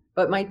say,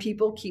 but my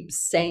people keep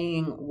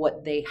saying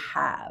what they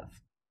have.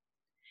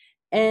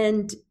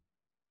 And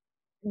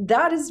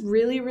that is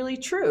really, really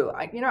true.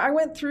 I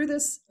went through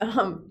this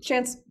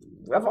chance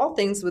of all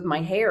things with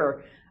my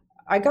hair.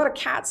 I got a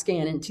CAT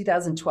scan in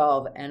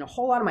 2012 and a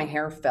whole lot of my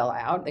hair fell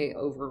out. They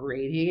over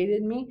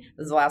radiated me.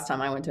 This was the last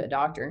time I went to a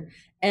doctor.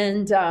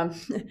 And,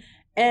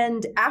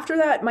 and after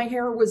that, my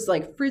hair was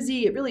like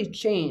frizzy. It really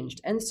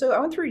changed. And so I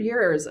went through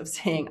years of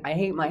saying, I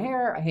hate my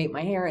hair. I hate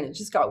my hair. And it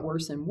just got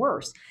worse and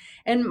worse.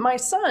 And my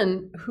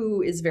son,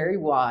 who is very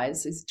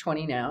wise, he's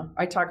 20 now.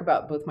 I talk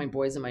about both my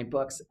boys in my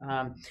books.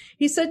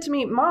 He said to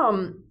me,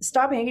 Mom,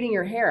 stop hating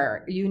your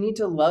hair. You need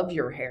to love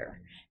your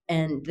hair,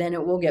 and then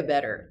it will get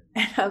better.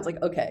 And I was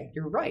like, okay,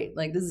 you're right.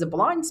 Like, this is a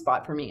blind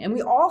spot for me. And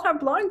we all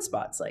have blind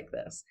spots like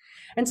this.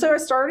 And so I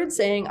started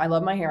saying, I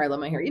love my hair,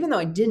 even though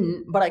I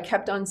didn't, but I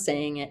kept on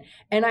saying it.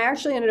 And I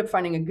actually ended up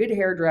finding a good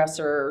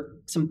hairdresser,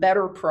 some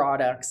better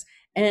products.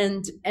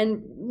 And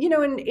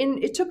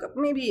it took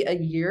maybe a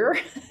year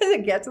to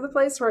get to the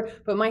place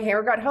but my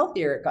hair got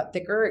healthier, it got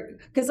thicker,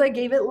 because I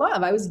gave it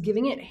love. I was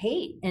giving it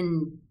hate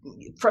and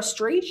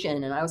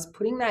frustration, and I was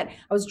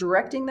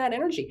directing that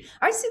energy.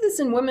 I see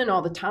this in women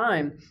all the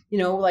time,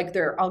 like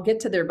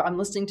I'm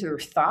listening to their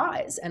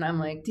thighs, and I'm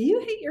like, do you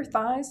hate your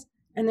thighs?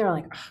 And they're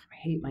like, oh, I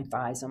hate my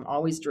thighs. I'm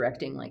always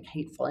directing like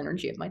hateful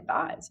energy at my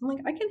thighs. I'm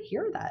like, I can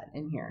hear that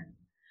in here.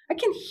 I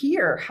can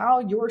hear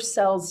how your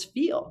cells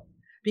feel,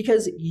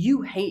 because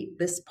you hate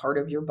this part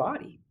of your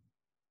body.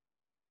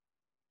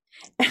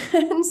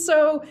 And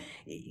so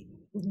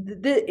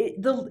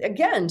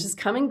again, just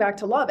coming back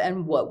to love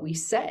and what we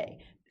say.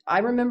 I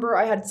remember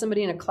I had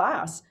somebody in a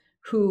class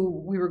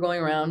who we were going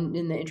around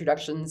in the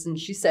introductions, and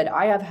she said,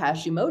 I have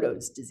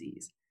Hashimoto's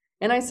disease.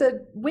 And I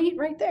said, wait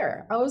right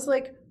there. I was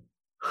like,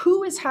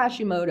 who is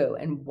Hashimoto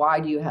and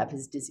why do you have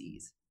his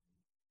disease?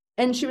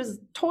 And she was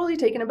totally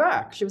taken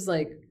aback. She was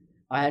like,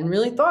 I hadn't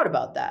really thought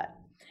about that.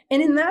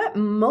 And in that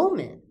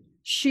moment,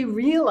 she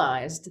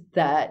realized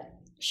that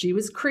she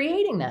was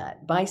creating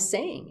that by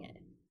saying it.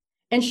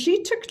 And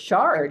she took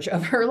charge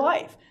of her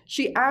life.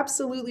 She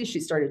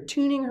started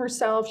tuning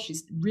herself. She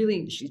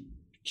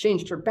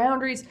changed her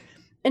boundaries,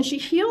 and she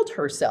healed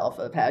herself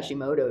of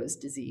Hashimoto's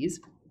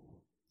disease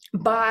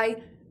by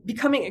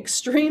becoming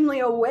extremely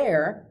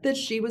aware that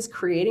she was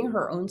creating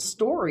her own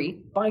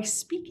story by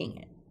speaking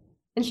it.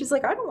 And she's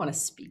like, I don't want to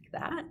speak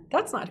that.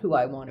 That's not who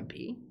I want to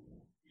be.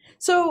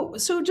 So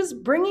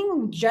just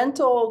bringing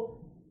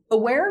gentle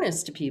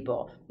awareness to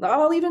people.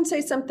 I'll even say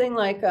something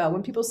like,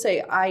 when people say,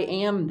 I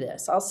am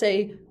this, I'll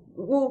say,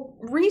 well,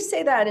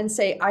 re-say that and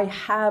say, I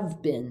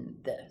have been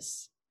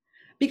this.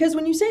 Because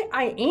when you say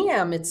I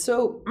am, it's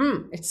so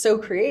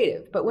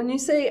creative. But when you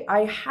say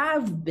I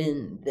have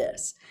been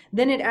this,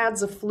 then it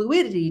adds a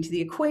fluidity to the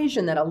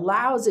equation that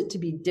allows it to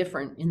be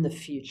different in the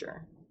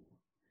future.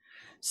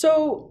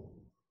 So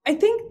I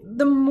think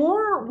the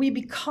more we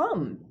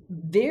become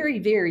very,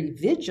 very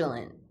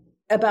vigilant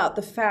about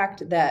the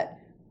fact that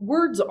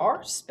words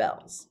are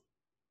spells,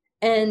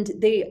 and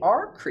they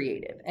are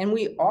creative, and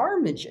we are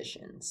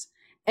magicians.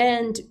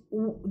 And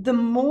the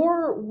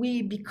more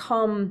we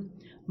become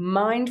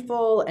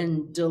mindful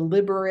and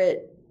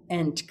deliberate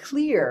and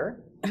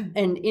clear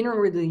and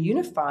inwardly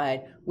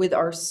unified with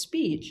our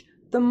speech,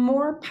 the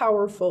more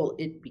powerful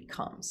it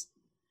becomes.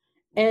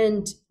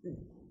 And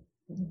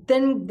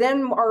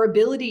then our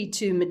ability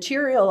to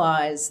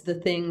materialize the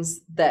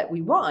things that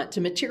we want,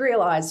 to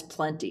materialize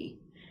plenty,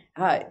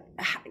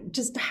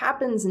 just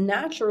happens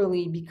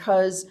naturally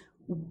because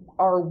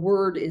our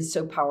word is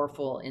so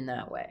powerful in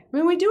that way. I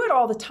mean, we do it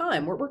all the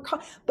time.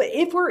 But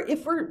if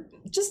we're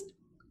just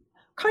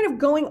kind of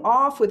going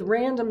off with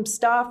random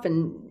stuff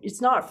and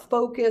it's not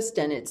focused,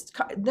 and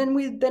then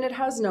it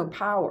has no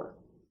power.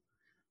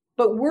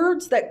 But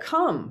words that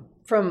come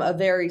from a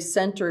very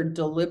centered,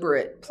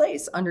 deliberate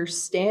place,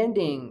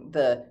 understanding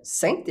the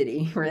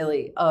sanctity,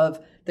 really,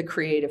 of the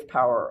creative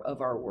power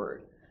of our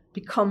word,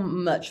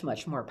 become much,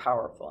 much more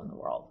powerful in the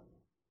world.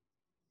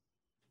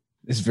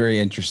 It's very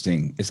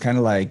interesting. It's kind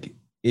of like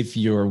if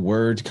your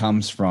word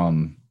comes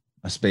from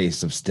a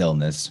space of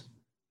stillness,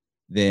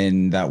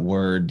 then that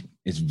word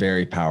is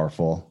very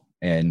powerful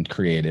and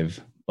creative.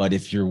 But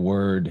if your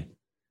word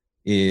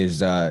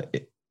is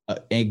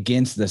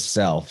against the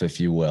self,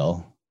 if you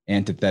will,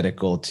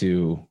 antithetical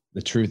to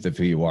the truth of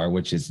who you are,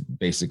 which is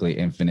basically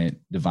infinite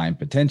divine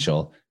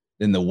potential,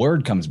 then the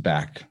word comes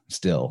back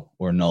still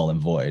or null and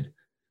void.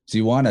 So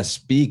you want to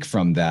speak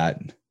from that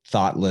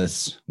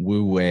thoughtless,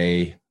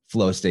 wu-wei,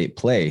 flow state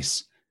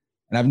place.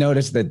 And I've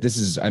noticed that this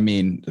is,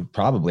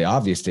 probably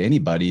obvious to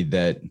anybody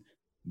that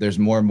there's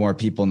more and more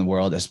people in the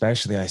world,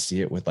 especially I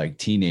see it with like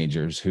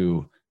teenagers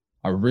who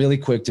are really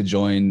quick to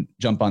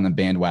jump on the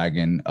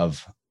bandwagon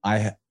of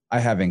I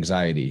have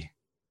anxiety,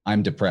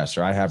 I'm depressed,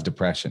 or I have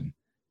depression.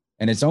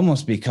 And it's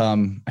almost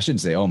become, I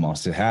shouldn't say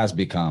almost, it has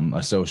become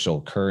a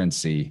social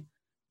currency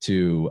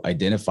to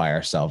identify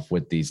ourselves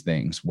with these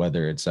things,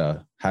 whether it's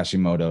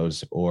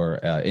Hashimoto's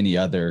or any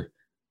other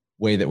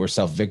way that we're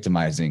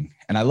self-victimizing.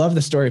 And I love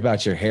the story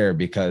about your hair,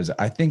 because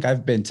I think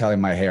I've been telling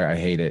my hair I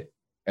hate it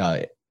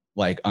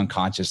like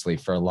unconsciously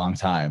for a long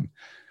time,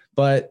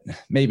 but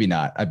maybe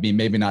not. I mean,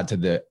 maybe not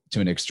to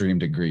an extreme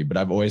degree, but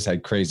I've always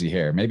had crazy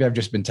hair. Maybe I've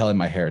just been telling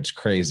my hair it's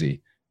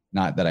crazy.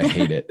 Not that I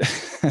hate it.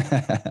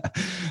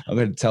 I'm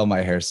going to tell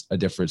my hair a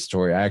different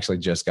story. I actually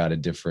just got a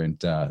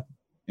different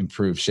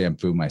improved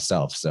shampoo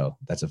myself. So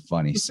that's a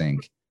funny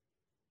sync.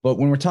 But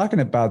when we're talking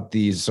about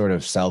these sort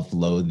of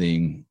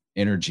self-loathing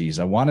energies,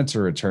 I wanted to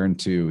return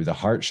to the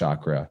heart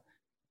chakra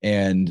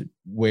and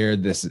where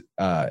this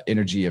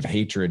energy of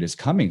hatred is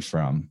coming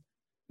from.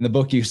 In the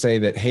book, you say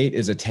that hate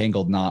is a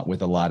tangled knot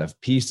with a lot of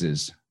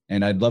pieces.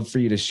 And I'd love for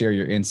you to share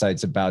your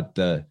insights about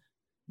the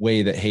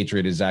way that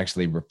hatred is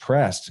actually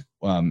repressed,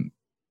 and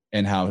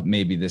how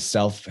maybe this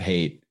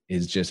self-hate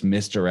is just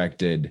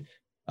misdirected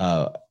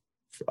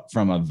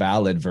from a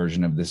valid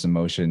version of this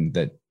emotion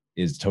that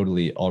is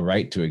totally all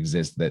right to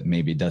exist, that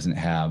maybe doesn't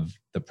have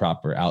the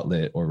proper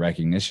outlet or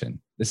recognition.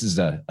 This is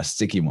a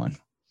sticky one.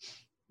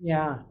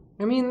 Yeah.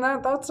 I mean,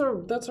 that's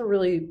a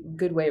really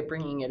good way of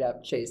bringing it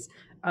up,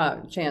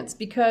 Chance,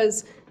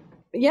 because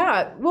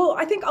yeah, well,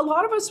 I think a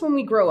lot of us, when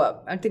we grow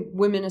up, I think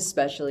women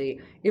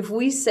especially, if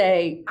we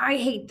say, I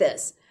hate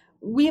this,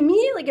 we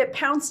immediately get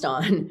pounced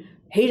on.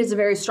 Hate is a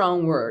very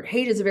strong word.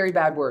 Hate is a very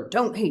bad word.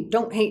 Don't hate,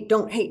 don't hate,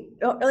 don't hate.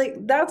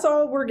 Like, that's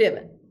all we're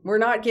given. We're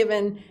not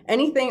given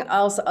anything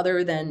else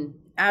other than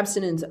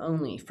abstinence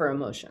only for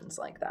emotions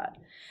like that.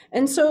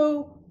 And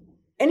so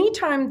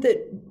anytime that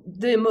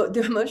the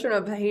emotion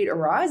of hate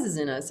arises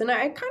in us, and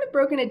I kind of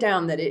broken it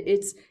down that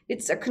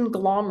it's a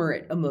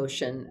conglomerate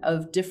emotion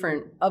of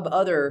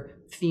other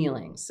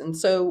feelings. And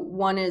so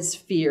one is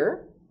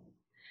fear,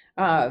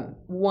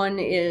 one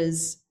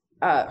is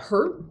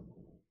hurt,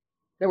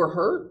 that we're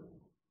hurt,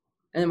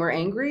 and we're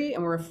angry,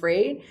 and we're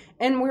afraid,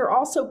 and we're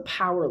also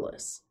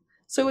powerless.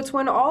 So it's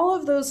when all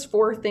of those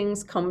four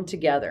things come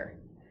together: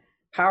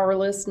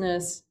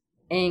 powerlessness,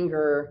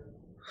 anger,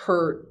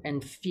 hurt,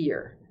 and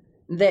fear,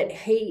 that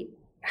hate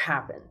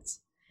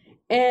happens.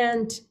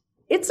 And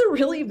it's a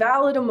really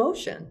valid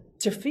emotion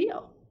to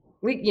feel,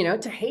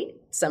 to hate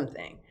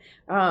something.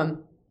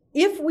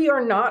 If we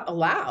are not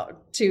allowed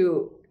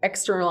to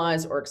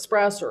externalize or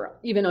express or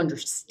even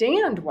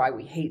understand why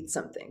we hate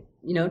something,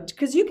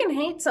 because you can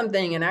hate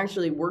something and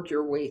actually work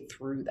your way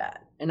through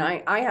that. And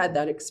I had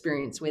that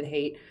experience with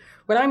hate.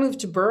 When I moved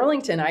to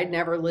Burlington, I'd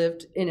never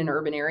lived in an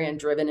urban area and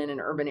driven in an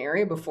urban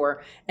area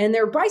before. And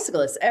there were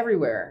bicyclists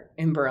everywhere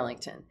in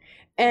Burlington.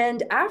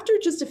 And after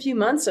just a few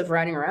months of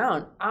riding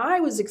around, I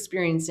was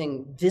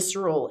experiencing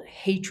visceral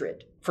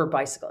hatred for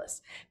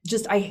bicyclists.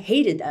 I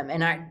hated them.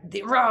 And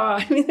the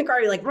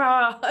car, like,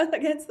 rah,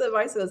 against the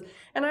bicyclists.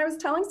 And I was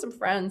telling some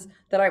friends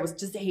that I was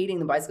just hating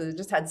the bicyclists. I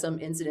just had some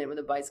incident with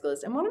a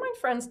bicyclist. And one of my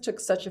friends took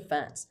such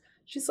offense.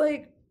 She's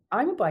like,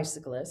 I'm a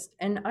bicyclist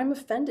and I'm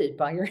offended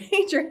by your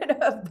hatred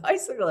of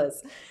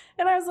bicyclists.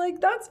 And I was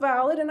like, that's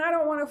valid. And I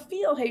don't want to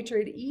feel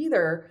hatred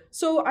either.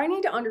 So I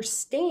need to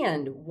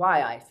understand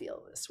why I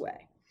feel this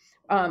way.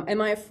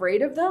 Am I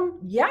afraid of them?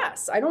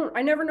 Yes. I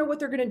never know what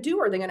they're going to do.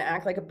 Are they going to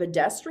act like a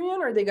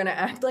pedestrian? Are they going to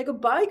act like a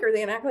bike? Are they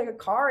going to act like a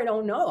car? I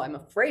don't know. I'm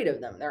afraid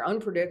of them. They're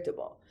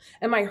unpredictable.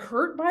 Am I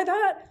hurt by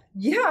that?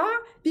 Yeah,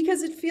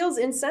 because it feels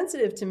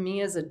insensitive to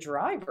me as a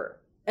driver.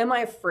 Am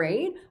I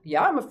afraid?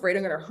 Yeah, I'm afraid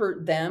I'm going to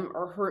hurt them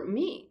or hurt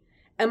me.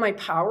 Am I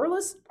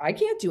powerless? I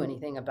can't do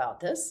anything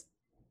about this.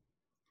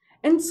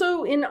 And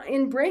so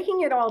in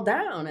breaking it all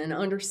down and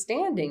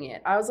understanding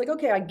it, I was like,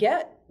 okay, I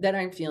get that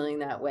I'm feeling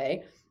that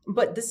way,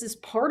 but this is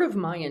part of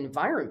my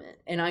environment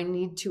and I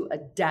need to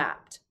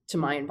adapt to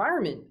my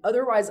environment.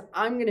 Otherwise,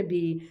 I'm going to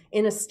be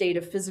in a state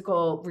of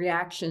physical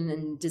reaction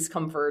and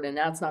discomfort, and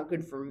that's not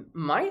good for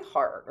my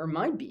heart or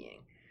my being.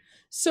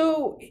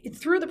 So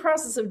through the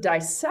process of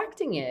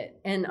dissecting it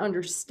and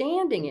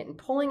understanding it and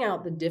pulling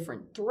out the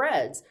different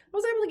threads, I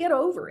was able to get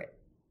over it,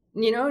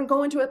 and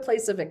go into a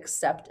place of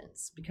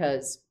acceptance,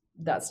 because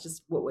that's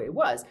just what it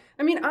was.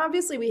 I mean,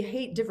 obviously we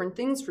hate different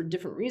things for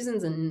different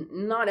reasons, and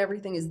not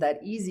everything is that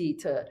easy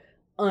to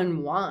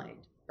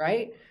unwind,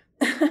 right?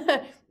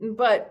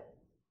 But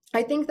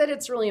I think that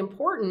it's really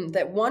important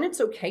that, one, it's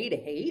okay to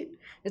hate.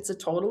 It's a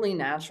totally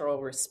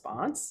natural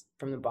response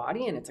from the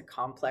body, and it's a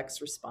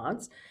complex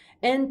response.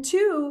 And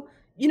two,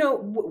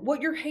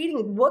 what you're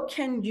hating, what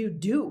can you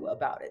do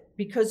about it?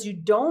 Because you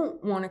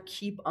don't want to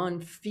keep on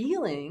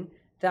feeling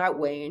that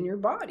way in your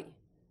body.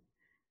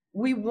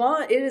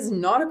 It is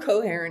not a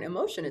coherent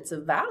emotion. It's a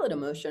valid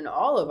emotion.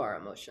 All of our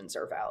emotions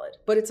are valid,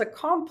 but it's a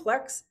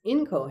complex,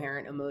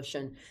 incoherent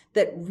emotion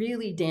that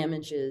really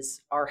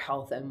damages our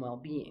health and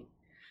well-being.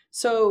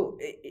 So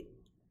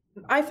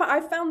I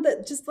found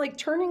that just like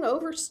turning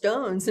over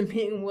stones and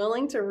being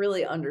willing to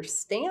really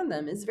understand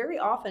them is very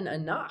often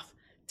enough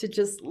to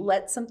just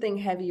let something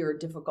heavy or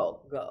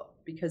difficult go,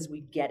 because we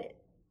get it.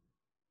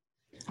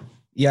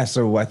 Yeah.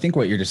 So I think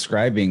what you're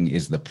describing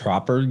is the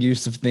proper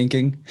use of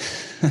thinking,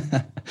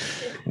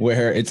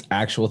 where it's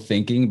actual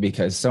thinking,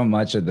 because so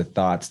much of the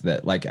thoughts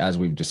that, like, as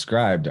we've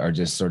described, are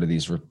just sort of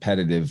these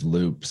repetitive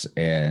loops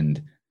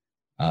and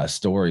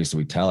stories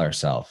we tell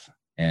ourselves.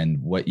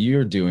 And what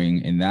you're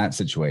doing in that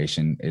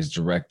situation is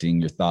directing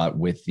your thought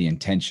with the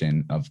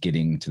intention of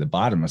getting to the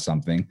bottom of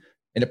something.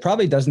 And it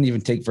probably doesn't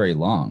even take very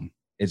long.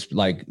 It's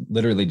like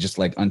literally just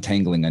like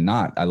untangling a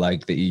knot. I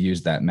like that you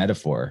use that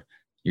metaphor.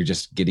 you're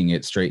just getting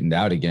it straightened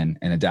out again,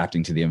 and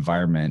adapting to the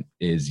environment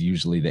is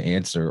usually the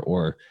answer,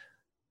 or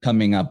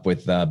coming up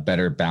with a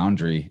better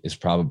boundary is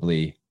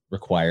probably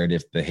required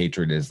if the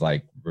hatred is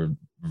like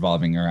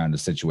revolving around a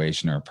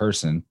situation or a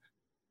person.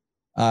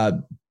 Uh,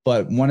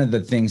 but one of the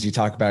things you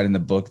talk about in the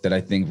book that I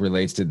think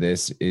relates to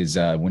this is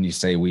when you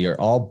say we are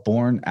all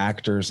born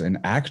actors and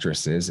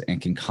actresses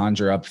and can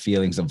conjure up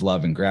feelings of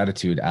love and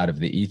gratitude out of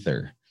the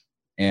ether.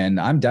 And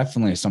I'm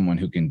definitely someone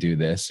who can do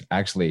this.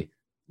 Actually,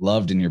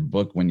 loved in your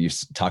book when you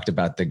talked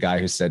about the guy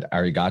who said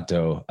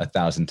arigato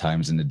 1,000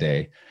 times in a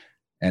day.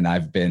 And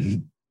I've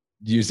been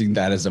using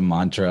that as a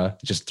mantra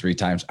just 3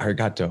 times.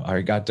 Arigato,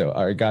 arigato,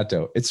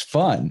 arigato. It's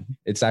fun.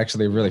 It's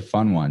actually a really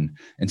fun one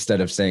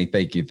instead of saying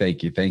thank you,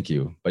 thank you, thank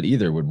you. But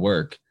either would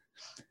work.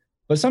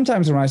 But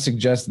sometimes when I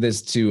suggest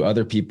this to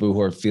other people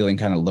who are feeling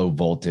kind of low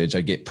voltage,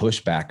 I get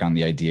pushback on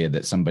the idea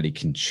that somebody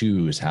can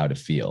choose how to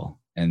feel.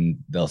 And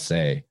they'll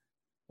say,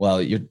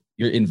 well, you're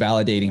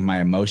invalidating my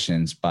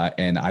emotions,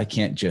 and I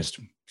can't just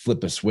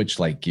flip a switch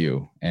like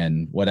you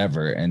and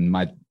whatever. And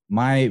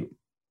my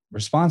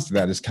response to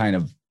that is kind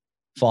of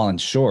fallen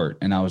short.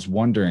 And I was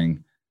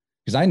wondering,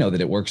 because I know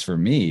that it works for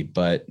me,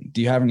 but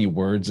do you have any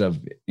words of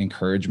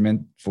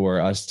encouragement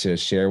for us to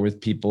share with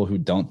people who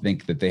don't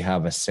think that they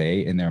have a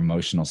say in their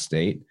emotional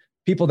state?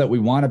 People that we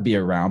want to be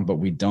around, but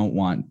we don't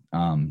want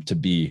to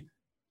be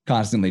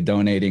constantly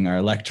donating our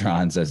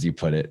electrons, as you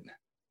put it.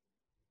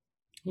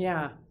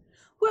 Yeah.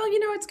 Well,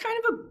 it's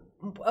kind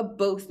of a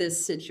both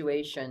this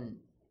situation,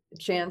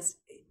 Chance,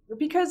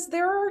 because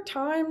there are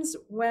times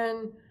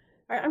when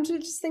I'm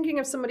just thinking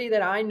of somebody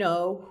that I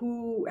know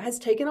who has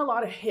taken a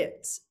lot of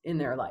hits in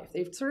their life.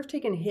 They've sort of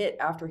taken hit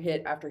after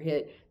hit after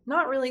hit,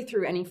 not really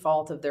through any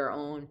fault of their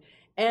own.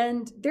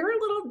 And they're a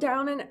little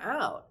down and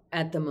out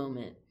at the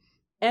moment.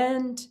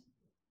 And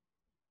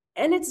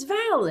it's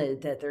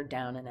valid that they're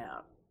down and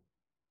out.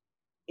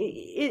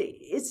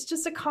 It's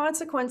just a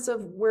consequence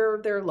of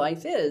where their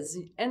life is.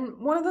 And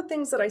one of the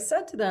things that I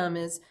said to them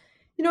is,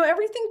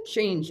 everything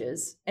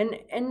changes. And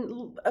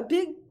a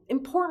big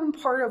important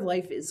part of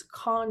life is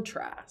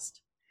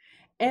contrast.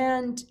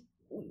 And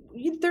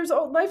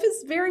life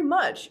is very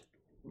much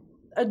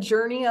a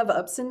journey of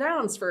ups and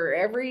downs. For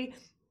every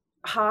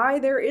high,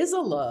 there is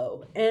a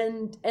low.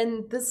 And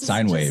this is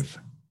sine wave.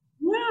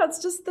 Yeah, it's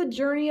just the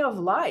journey of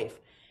life.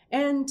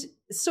 And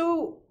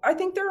so I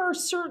think there are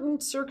certain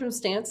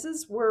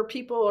circumstances where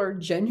people are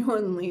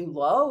genuinely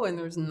low and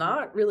there's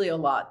not really a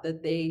lot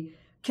that they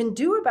can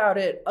do about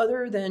it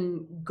other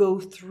than go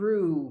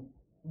through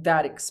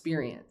that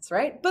experience,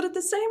 right? But at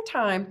the same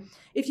time,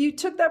 if you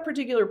took that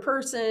particular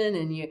person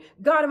and you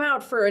got them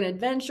out for an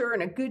adventure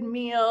and a good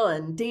meal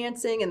and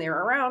dancing and they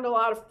were around a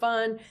lot of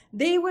fun,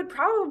 they would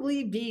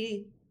probably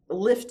be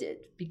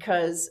lifted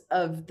because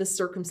of the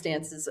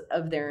circumstances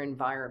of their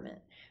environment.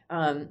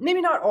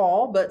 Maybe not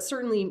all, but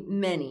certainly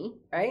many,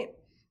 right?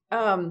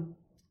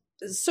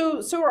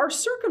 So our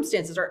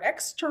circumstances, our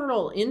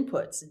external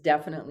inputs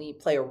definitely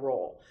play a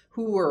role.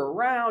 Who we're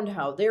around,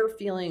 how they're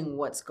feeling,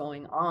 what's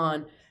going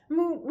on. I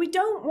mean, we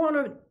don't want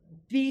to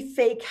be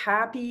fake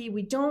happy.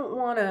 We don't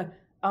want to,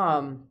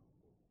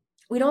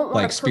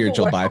 like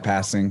spiritual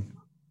bypassing.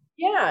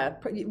 Yeah.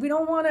 We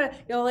don't want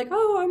to, like,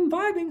 oh, I'm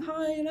vibing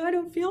high and I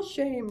don't feel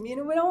shame. We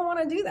don't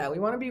want to do that. We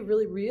want to be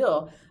really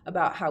real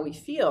about how we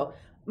feel.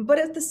 But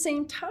at the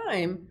same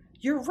time,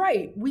 you're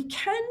right. We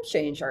can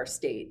change our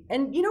state.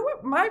 And you know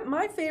what?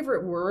 My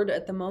favorite word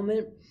at the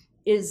moment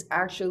is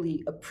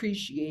actually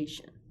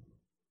appreciation.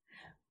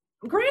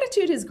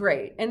 Gratitude is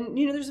great. And,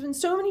 there's been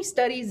so many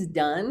studies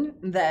done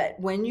that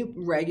when you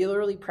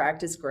regularly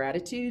practice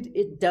gratitude,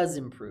 it does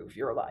improve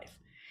your life.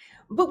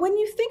 But when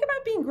you think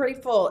about being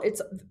grateful,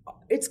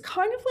 it's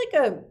kind of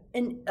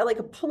like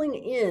a pulling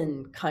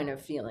in kind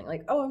of feeling,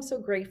 like, oh, I'm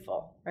so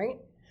grateful, right?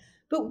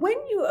 But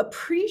when you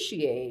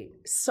appreciate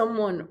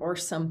someone or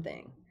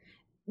something,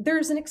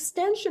 there's an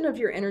extension of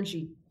your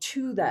energy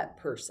to that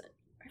person.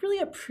 I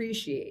really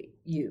appreciate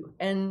you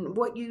and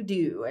what you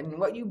do and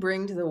what you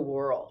bring to the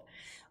world.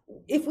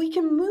 If we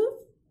can move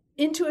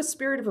into a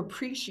spirit of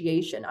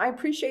appreciation, I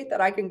appreciate that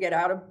I can get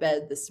out of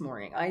bed this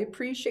morning. I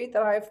appreciate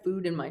that I have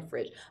food in my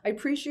fridge. I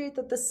appreciate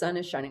that the sun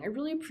is shining. I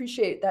really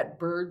appreciate that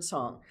bird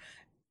song.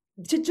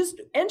 To just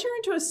enter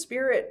into a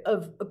spirit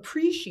of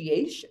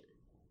appreciation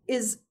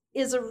is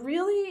a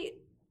really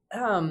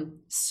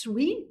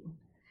sweet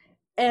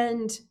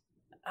and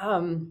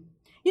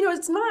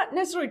it's not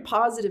necessarily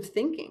positive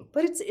thinking,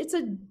 but it's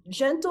a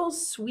gentle,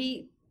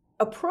 sweet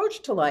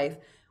approach to life.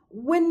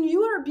 When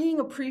you are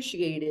being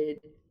appreciated,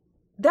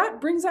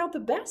 that brings out the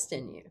best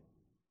in you.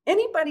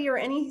 Anybody or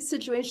any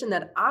situation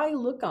that I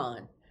look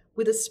on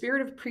with a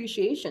spirit of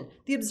appreciation,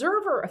 the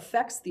observer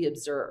affects the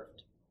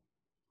observed.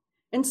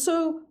 And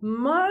so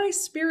my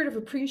spirit of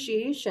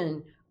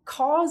appreciation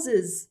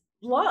causes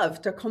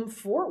love to come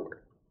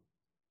forward.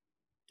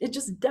 It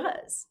just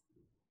does.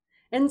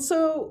 And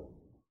so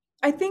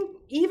I think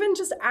even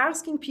just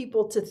asking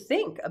people to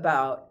think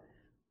about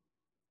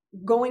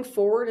going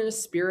forward in a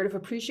spirit of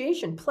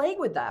appreciation, playing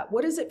with that.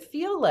 What does it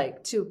feel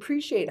like to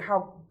appreciate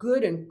how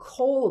good and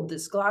cold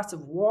this glass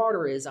of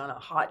water is on a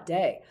hot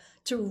day,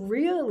 to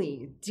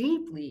really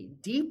deeply,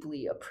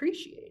 deeply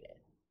appreciate it.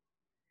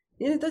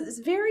 It's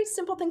very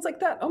simple things like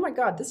that. Oh my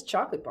God, this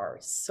chocolate bar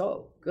is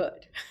so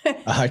good.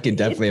 I can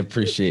definitely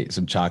appreciate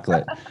some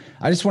chocolate.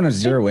 I just want to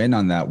zero in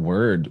on that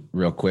word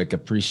real quick,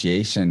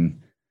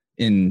 appreciation,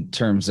 in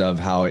terms of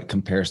how it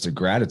compares to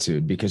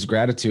gratitude, because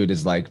gratitude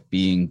is like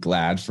being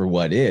glad for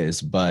what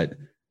is, but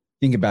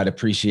think about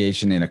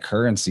appreciation in a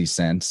currency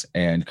sense,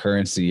 and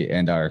currency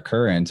and our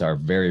current are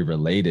very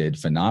related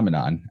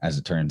phenomenon, as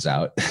it turns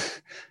out.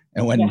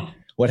 And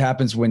what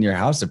happens when your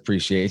house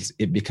appreciates,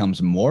 it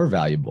becomes more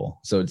valuable.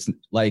 So it's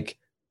like,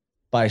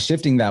 by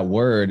shifting that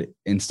word,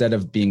 instead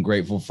of being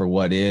grateful for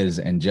what is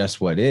and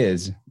just what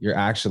is, you're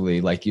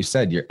actually, like you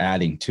said, you're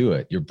adding to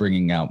it. You're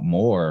bringing out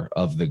more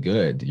of the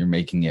good. You're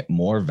making it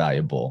more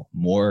valuable,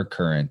 more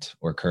current,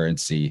 or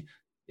currency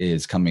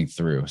is coming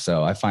through.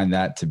 So I find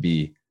that to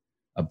be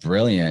a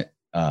brilliant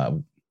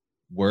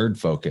word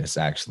focus,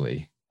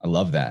 actually. I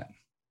love that.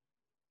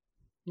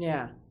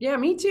 Yeah. Yeah,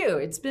 me too.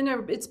 It's been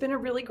a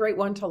really great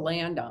one to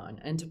land on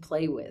and to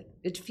play with.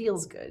 It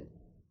feels good.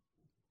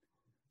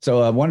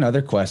 So one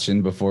other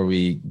question before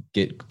we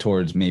get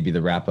towards maybe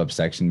the wrap up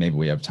section, maybe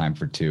we have time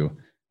for two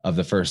of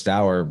the first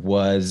hour,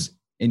 was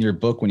in your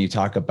book when you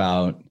talk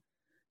about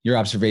your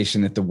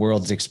observation that the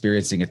world's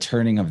experiencing a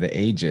turning of the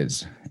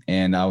ages.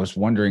 And I was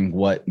wondering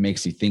what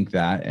makes you think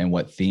that, and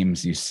what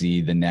themes you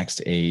see the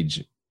next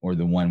age, or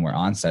the one we're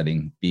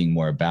onsetting, being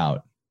more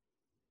about.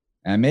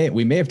 And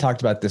we may have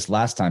talked about this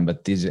last time,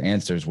 but these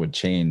answers would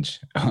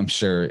change, I'm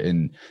sure,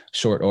 in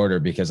short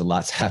order, because a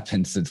lot's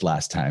happened since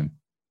last time.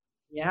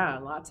 Yeah,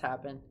 lots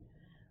happen.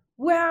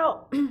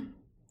 Well,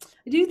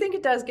 I do think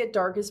it does get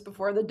darkest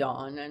before the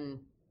dawn, and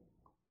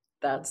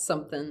that's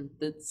something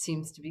that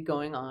seems to be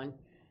going on.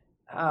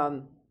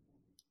 Um,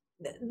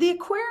 the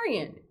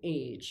Aquarian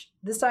age,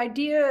 this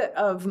idea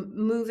of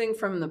moving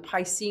from the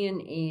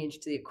Piscean age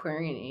to the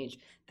Aquarian age,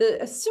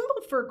 the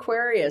symbol for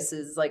Aquarius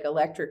is like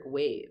electric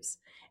waves.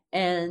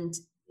 And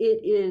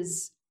it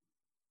is,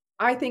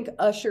 I think,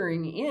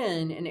 ushering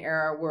in an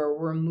era where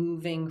we're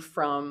moving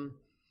from,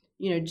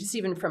 just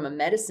even from a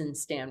medicine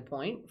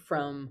standpoint,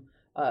 from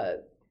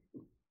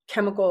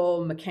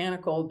chemical,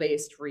 mechanical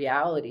based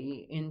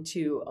reality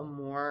into a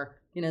more,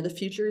 the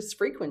future is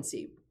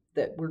frequency,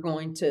 that we're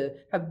going to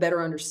have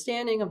better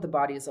understanding of the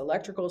body's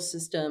electrical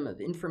system,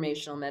 of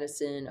informational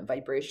medicine, of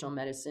vibrational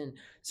medicine.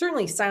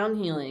 Certainly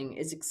sound healing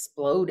is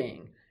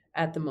exploding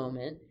at the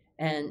moment.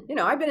 And,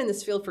 I've been in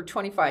this field for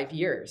 25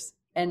 years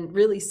and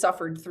really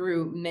suffered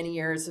through many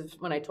years of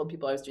when I told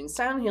people I was doing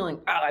sound healing,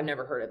 I've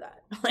never heard of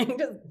that. Like,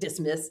 just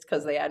dismissed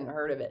because they hadn't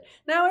heard of it.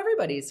 Now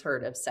everybody's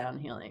heard of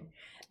sound healing.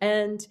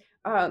 And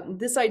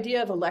this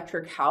idea of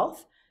electric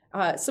health,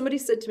 somebody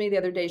said to me the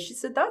other day, she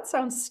said, that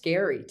sounds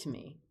scary to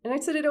me. And I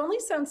said, it only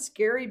sounds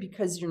scary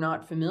because you're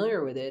not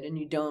familiar with it and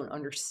you don't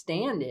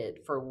understand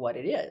it for what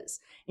it is.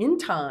 In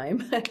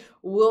time,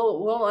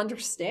 we'll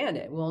understand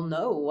it. We'll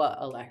know what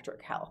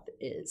electric health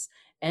is.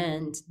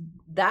 And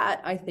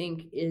that, I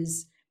think,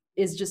 is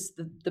just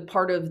the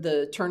part of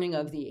the turning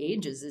of the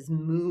ages, is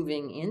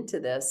moving into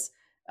this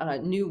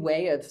new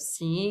way of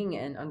seeing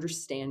and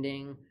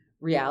understanding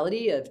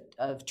reality,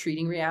 of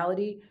treating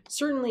reality.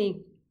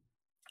 Certainly,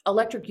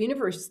 electric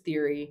universe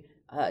theory,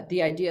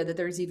 the idea that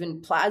there's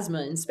even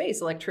plasma in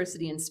space,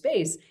 electricity in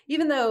space,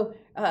 even though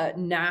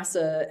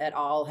NASA et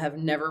al. Have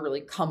never really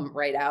come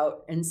right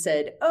out and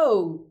said,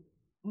 oh,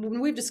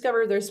 we've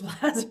discovered there's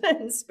plasma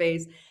in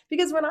space.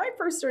 Because when I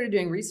first started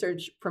doing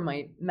research for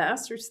my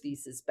master's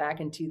thesis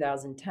back in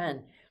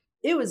 2010,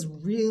 it was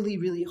really,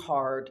 really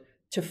hard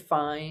to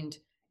find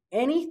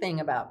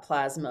anything about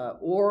plasma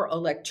or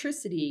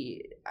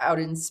electricity out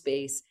in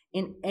space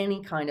in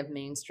any kind of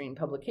mainstream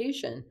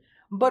publication.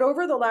 But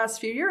over the last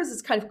few years,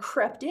 it's kind of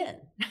crept in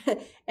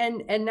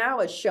and now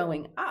it's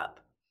showing up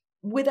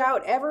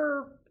without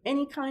ever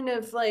any kind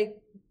of like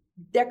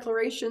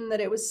declaration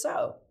that it was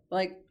so.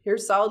 Like,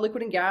 here's solid,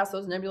 liquid, and gas.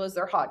 Those nebulas,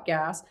 they're hot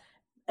gas.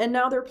 And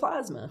now they're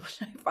plasma, which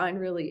I find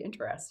really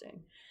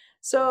interesting.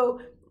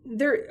 So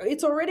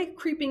it's already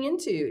creeping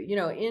into,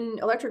 in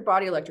Electric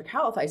Body, Electric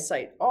Health, I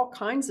cite all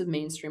kinds of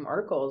mainstream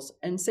articles,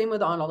 and same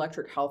with on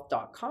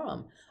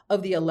electrichealth.com,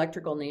 of the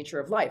electrical nature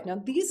of life.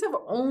 Now, these have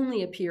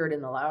only appeared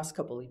in the last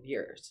couple of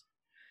years.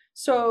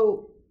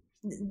 So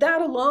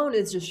that alone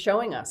is just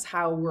showing us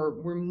how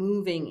we're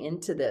moving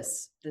into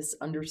this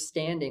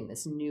understanding,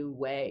 this new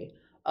way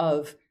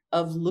of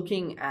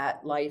looking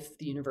at life,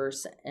 the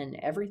universe, and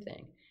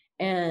everything.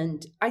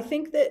 And I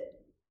think that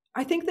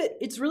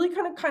it's really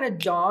kind of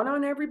dawn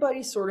on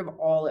everybody sort of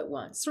all at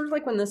once, sort of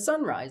like when the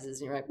sun rises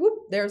and you're like,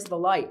 whoop, there's the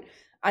light.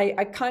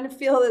 I kind of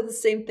feel that the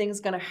same thing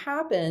is going to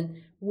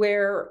happen,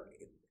 where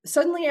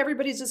suddenly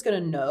everybody's just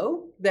going to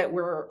know that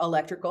we're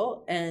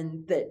electrical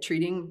and that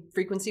treating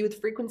frequency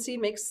with frequency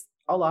makes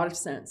a lot of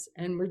sense.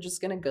 And we're just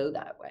going to go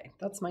that way.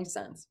 That's my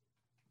sense.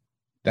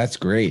 That's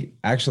great.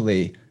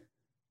 Actually,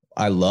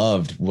 I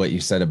loved what you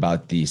said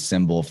about the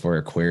symbol for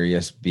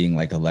Aquarius being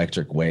like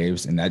electric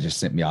waves. And that just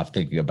sent me off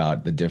thinking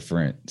about the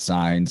different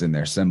signs and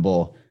their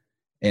symbol.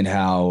 and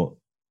how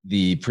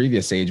the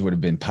previous age would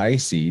have been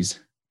Pisces.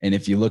 And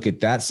if you look at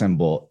that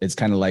symbol, it's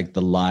kind of like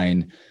the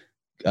line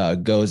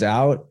goes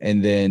out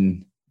and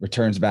then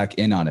returns back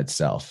in on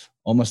itself,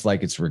 almost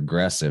like it's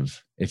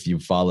regressive if you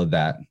follow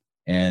that.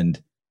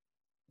 And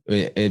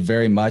it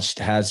very much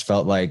has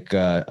felt like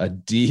a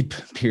deep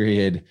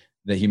period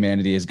that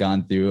humanity has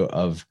gone through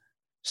of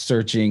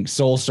searching,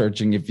 soul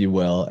searching, if you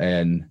will,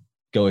 and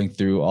going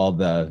through all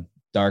the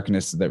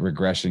darkness that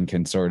regression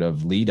can sort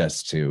of lead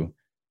us to.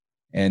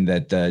 And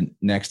that the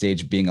next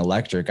stage being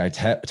electric, I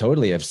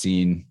totally have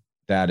seen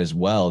that as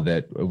well,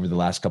 that over the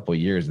last couple of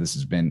years, this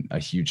has been a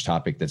huge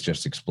topic that's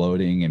just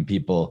exploding. And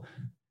people,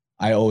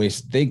 I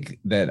always think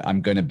that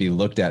I'm going to be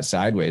looked at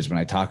sideways when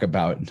I talk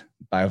about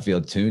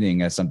biofield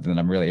tuning as something that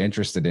I'm really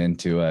interested in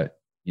to a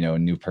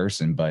new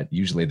person. But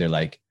usually they're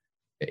like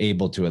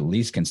able to at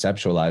least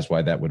conceptualize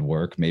why that would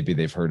work. Maybe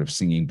they've heard of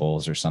singing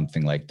bowls or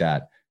something like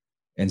that.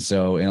 And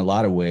so in a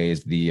lot of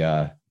ways,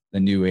 the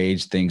new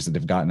age things that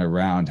have gotten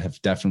around have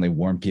definitely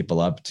warmed people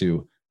up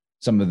to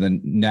some of the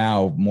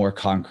now more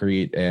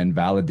concrete and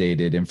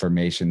validated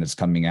information that's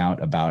coming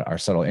out about our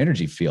subtle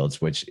energy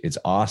fields, which is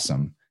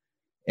awesome.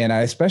 And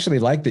I especially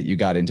like that you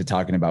got into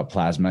talking about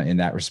plasma in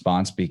that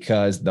response,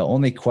 because the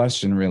only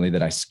question really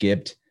that I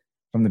skipped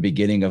from the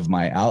beginning of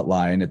my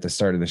outline at the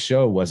start of the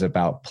show was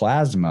about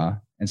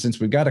plasma. And since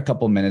we've got a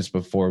couple minutes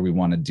before we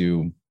want to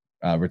do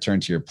return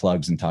to your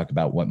plugs and talk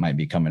about what might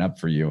be coming up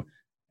for you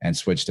and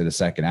switch to the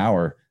second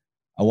hour,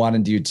 I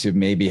wanted you to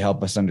maybe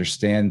help us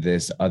understand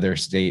this other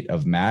state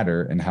of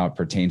matter and how it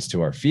pertains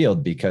to our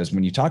field. Because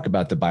when you talk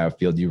about the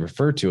biofield, you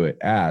refer to it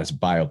as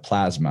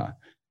bioplasma.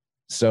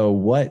 So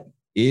what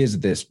is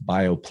this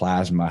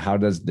bioplasma? How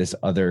does this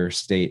other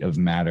state of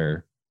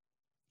matter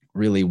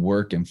really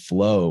work and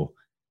flow?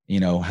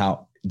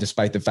 How,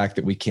 despite the fact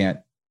that we can't,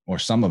 or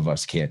some of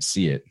us can't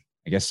see it.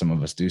 I guess some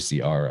of us do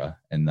see aura,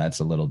 and that's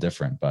a little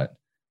different. But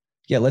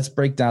yeah, let's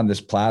break down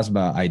this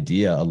plasma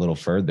idea a little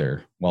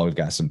further while we've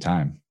got some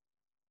time.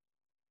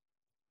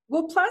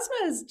 Well, plasma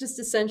is just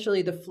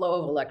essentially the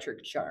flow of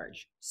electric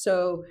charge.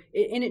 So,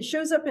 and it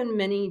shows up in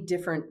many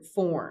different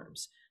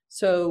forms.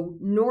 So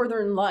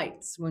northern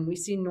lights, when we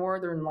see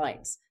northern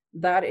lights,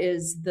 that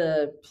is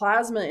the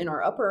plasma in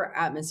our upper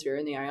atmosphere,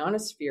 in the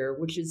ionosphere,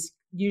 which is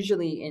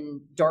usually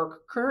in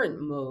dark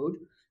current mode,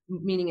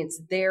 meaning it's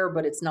there,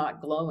 but it's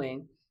not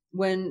glowing.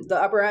 When the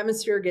upper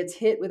atmosphere gets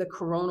hit with a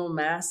coronal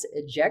mass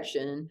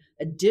ejection,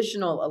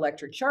 additional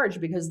electric charge,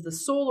 because the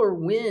solar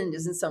wind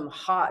isn't some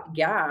hot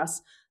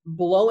gas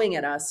blowing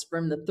at us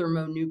from the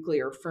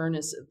thermonuclear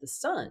furnace of the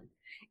sun.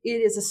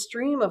 It is a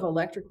stream of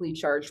electrically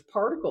charged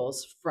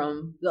particles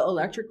from the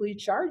electrically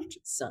charged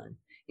sun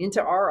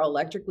into our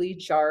electrically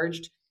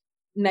charged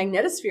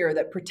magnetosphere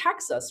that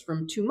protects us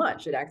from too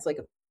much. It acts like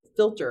a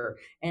filter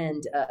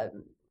and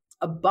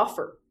a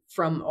buffer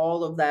from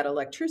all of that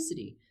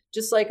electricity.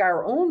 Just like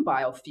our own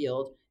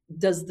biofield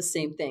does the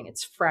same thing.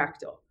 It's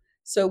fractal.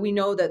 So we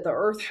know that the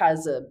Earth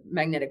has a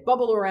magnetic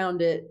bubble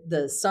around it.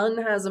 The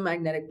sun has a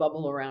magnetic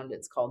bubble around it.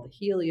 It's called the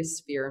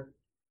heliosphere.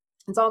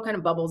 It's all kind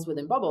of bubbles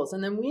within bubbles.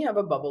 And then we have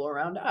a bubble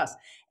around us.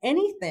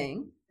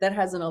 Anything that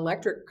has an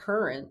electric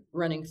current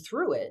running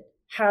through it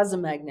has a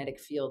magnetic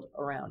field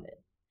around it.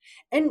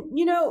 And,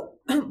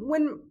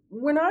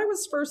 when I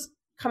was first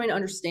coming to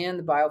understand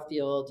the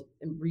biofield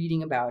and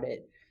reading about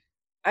it,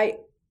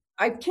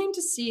 I came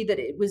to see that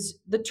it was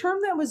the term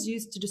that was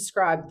used to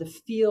describe the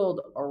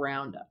field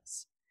around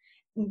us,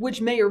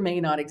 which may or may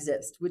not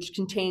exist, which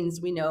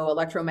contains, we know,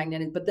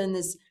 electromagnetic, but then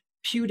this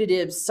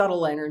putative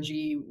subtle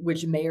energy,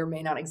 which may or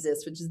may not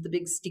exist, which is the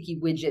big sticky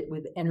widget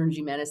with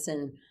energy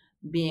medicine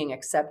being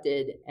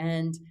accepted.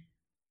 And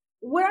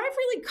what I've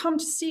really come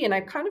to see, and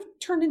I've kind of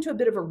turned into a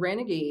bit of a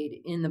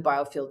renegade in the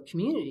biofield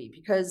community,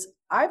 because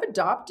I've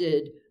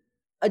adopted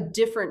a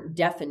different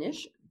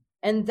definition.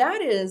 And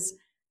that is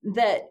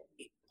that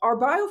our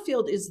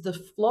biofield is the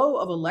flow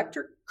of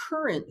electric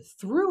current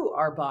through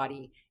our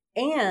body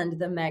and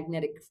the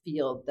magnetic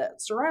field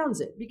that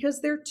surrounds it,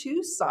 because they're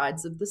two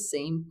sides of the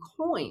same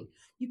coin.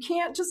 You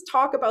can't just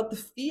talk about the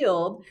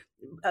field,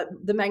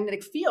 the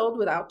magnetic field,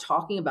 without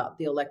talking about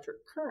the electric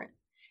current.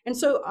 And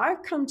so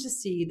I've come to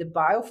see the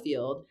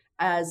biofield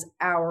as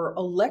our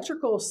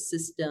electrical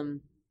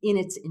system in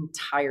its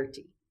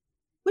entirety,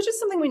 which is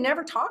something we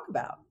never talk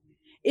about.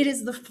 It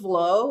is the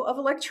flow of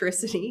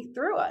electricity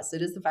through us.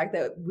 It is the fact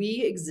that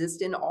we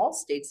exist in all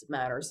states of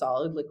matter,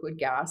 solid, liquid,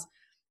 gas,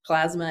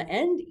 plasma,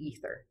 and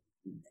ether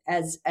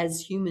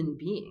as human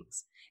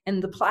beings.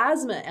 And the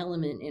plasma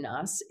element in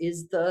us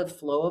is the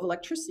flow of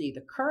electricity,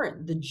 the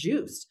current, the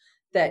juice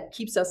that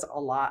keeps us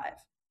alive.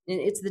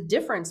 And it's the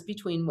difference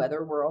between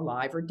whether we're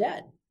alive or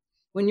dead.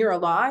 When you're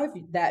alive,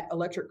 that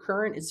electric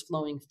current is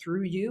flowing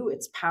through you.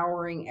 It's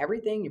powering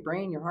everything, your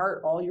brain, your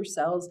heart, all your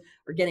cells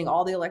are getting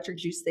all the electric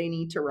juice they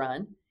need to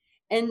run.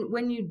 And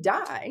when you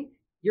die,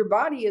 your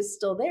body is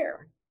still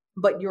there,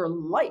 but your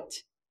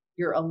light,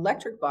 your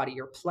electric body,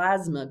 your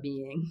plasma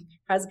being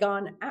has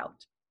gone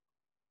out.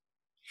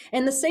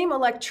 And the same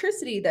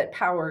electricity that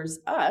powers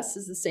us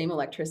is the same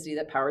electricity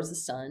that powers the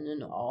sun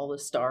and all the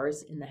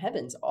stars in the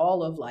heavens.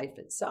 All of life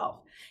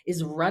itself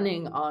is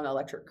running on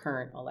electric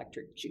current,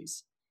 electric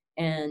juice.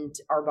 And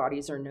our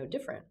bodies are no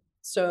different.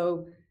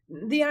 So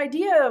the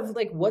idea of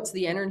like what's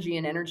the energy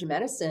and energy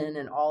medicine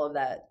and all of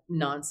that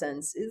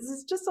nonsense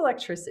is just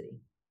electricity.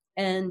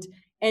 And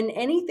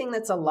anything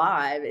that's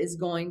alive is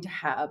going to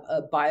have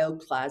a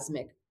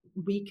bioplasmic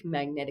weak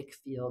magnetic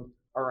field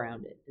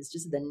around it. It's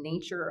just the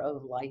nature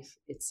of life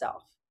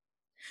itself.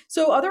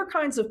 So other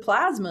kinds of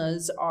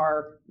plasmas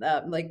are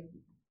like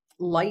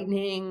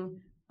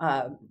lightning,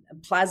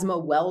 plasma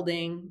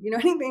welding,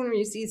 anything where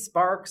you see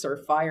sparks or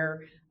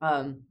fire.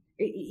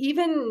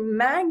 Even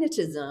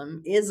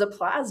magnetism is a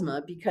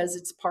plasma because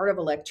it's part of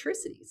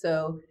electricity.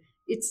 So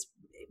it's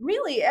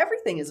really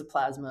everything is a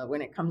plasma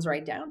when it comes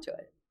right down to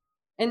it.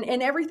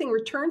 And everything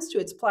returns to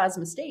its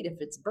plasma state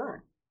if it's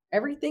burned.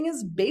 Everything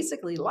is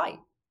basically light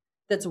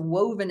that's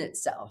woven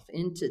itself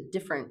into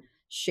different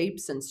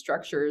shapes and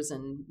structures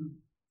and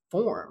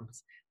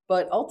forms.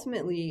 But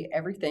ultimately,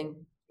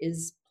 everything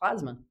is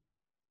plasma.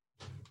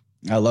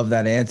 I love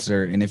that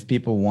answer. And if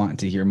people want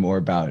to hear more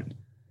about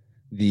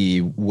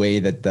the way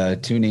that the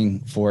tuning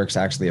forks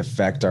actually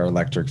affect our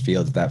electric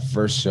fields, that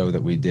first show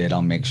that we did,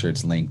 I'll make sure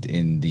it's linked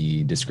in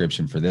the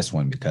description for this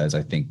one, because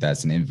I think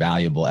that's an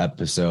invaluable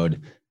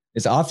episode.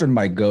 It's often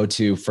my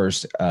go-to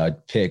first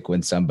pick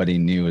when somebody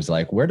new is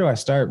like, where do I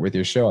start with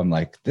your show? I'm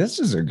like, this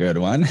is a good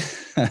one.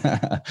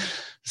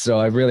 So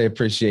I really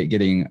appreciate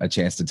getting a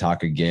chance to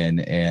talk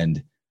again,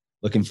 and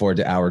looking forward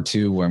to hour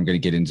 2, where I'm going to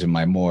get into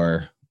my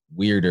more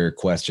weirder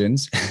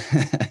questions.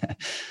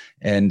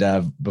 And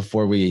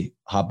before we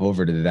hop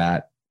over to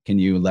that, can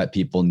you let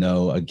people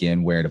know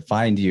again where to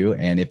find you,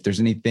 and if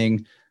there's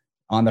anything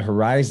on the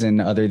horizon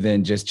other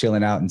than just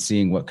chilling out and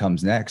seeing what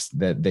comes next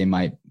that they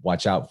might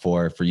watch out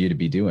for you to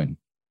be doing?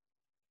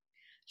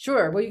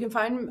 Sure. Well, you can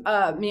find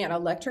me at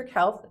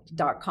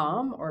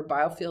electrichealth.com or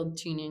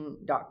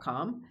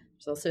biofieldtuning.com.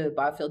 There's also a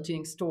Biofield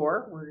Tuning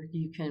store where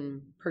you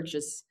can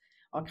purchase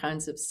all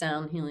kinds of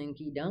sound healing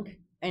dunk.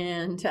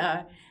 And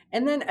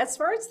then as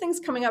far as things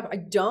coming up, I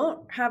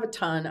don't have a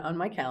ton on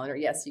my calendar.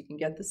 Yes, you can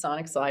get the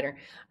Sonic Slider.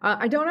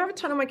 I don't have a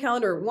ton on my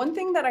calendar. One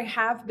thing that I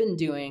have been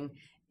doing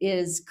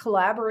is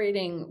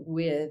collaborating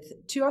with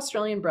 2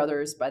 Australian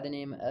brothers by the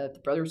name of the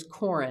brothers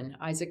Corin,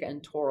 Isaac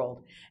and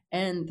Torald.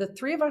 And the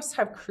 3 of us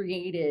have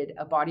created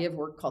a body of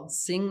work called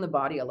Sing the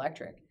Body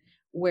Electric,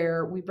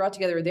 where we brought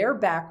together their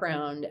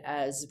background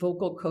as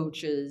vocal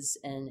coaches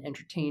and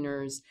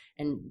entertainers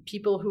and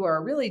people who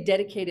are really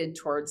dedicated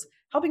towards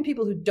helping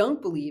people who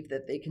don't believe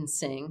that they can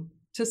sing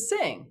to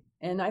sing.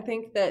 And I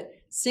think that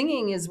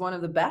singing is one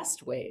of the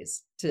best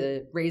ways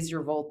to raise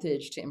your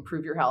voltage, to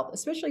improve your health,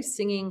 especially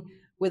singing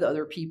with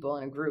other people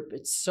in a group.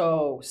 It's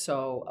so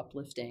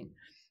uplifting.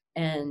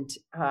 And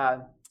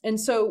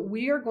so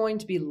we are going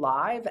to be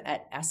live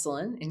at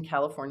Esalen in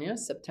California,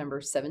 September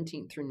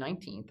 17th through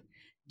 19th,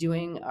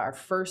 doing our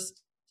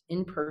first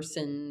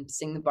in-person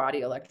Sing the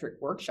Body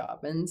Electric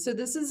workshop. And so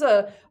this is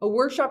a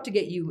workshop to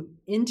get you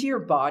into your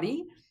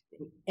body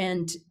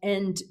and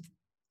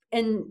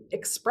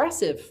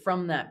expressive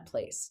from that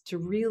place, to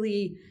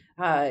really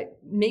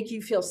make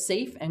you feel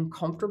safe and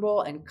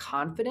comfortable and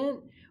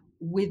confident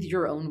with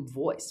your own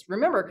voice.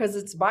 Remember, because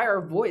it's by our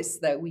voice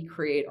that we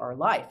create our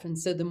life. And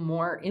so the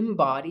more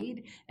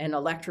embodied and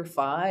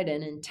electrified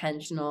and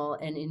intentional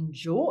and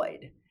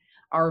enjoyed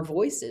our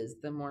voices,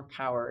 the more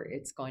power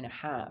it's going to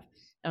have.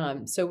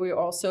 So we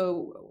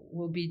also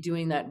will be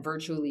doing that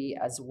virtually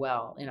as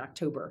well in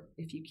October,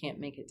 if you can't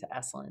make it to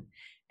Esalen.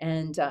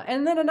 And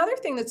then another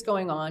thing that's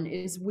going on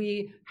is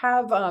we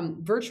have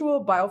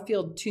virtual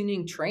Biofield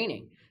tuning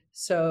training.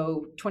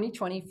 So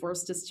 2020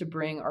 forced us to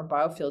bring our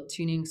Biofield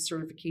tuning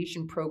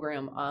certification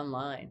program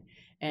online.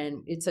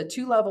 And it's a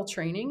 2-level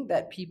training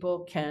that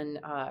people can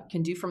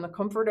do from the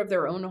comfort of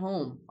their own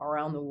home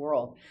around the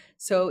world.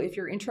 So if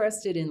you're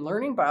interested in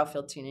learning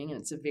Biofield tuning, and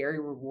it's a very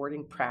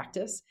rewarding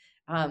practice,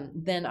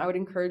 then I would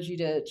encourage you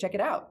to check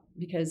it out,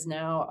 because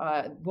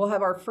now we'll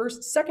have our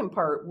second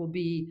part will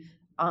be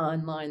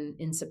online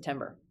in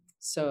September.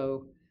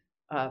 So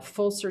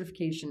full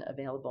certification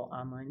available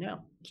online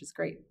now, which is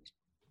great.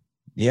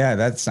 Yeah,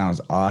 that sounds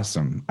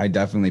awesome. I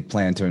definitely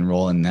plan to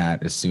enroll in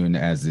that as soon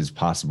as is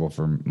possible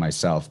for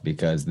myself,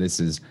 because this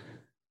has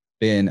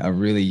been a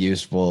really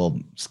useful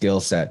skill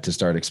set to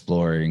start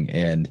exploring.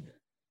 And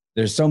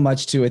there's so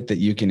much to it that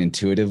you can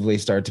intuitively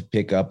start to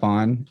pick up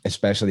on,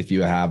 especially if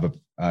you have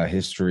a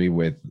history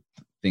with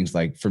things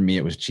like, for me,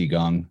 it was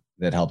Qigong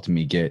that helped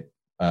me get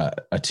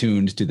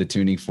attuned to the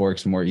tuning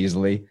forks more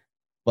easily.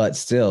 But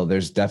still,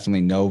 there's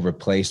definitely no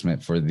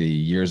replacement for the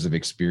years of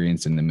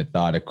experience and the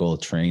methodical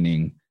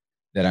training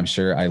that I'm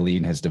sure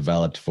Eileen has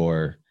developed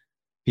for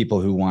people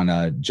who want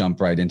to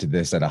jump right into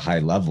this at a high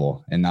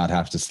level and not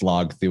have to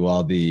slog through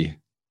all the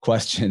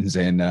questions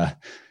and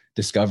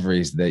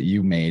discoveries that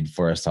you made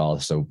for us all.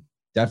 So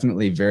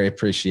definitely very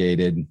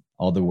appreciated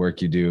all the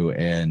work you do.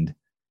 And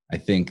I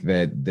think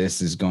that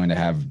this is going to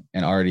have,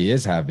 and already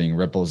is having,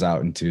 ripples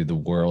out into the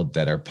world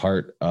that are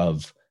part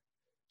of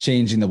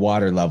changing the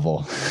water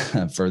level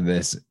for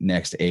this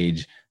next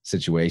age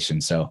situation.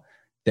 So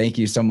thank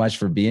you so much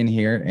for being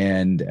here.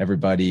 And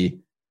everybody,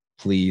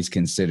 please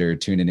consider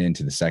tuning in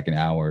to the second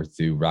hour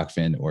through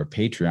Rokfin or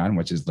Patreon,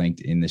 which is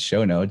linked in the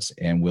show notes.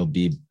 And we'll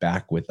be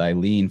back with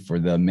Eileen for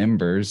the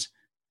members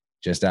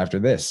just after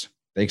this.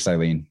 Thanks,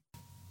 Eileen.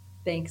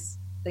 Thanks.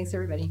 Thanks,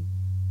 everybody.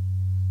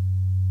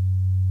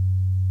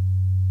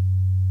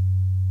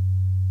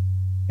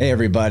 Hey,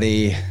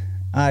 everybody.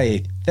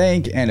 I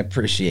thank and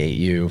appreciate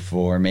you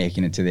for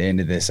making it to the end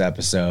of this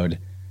episode.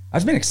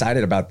 I've been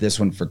excited about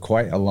this one for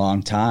quite a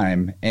long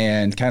time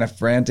and kind of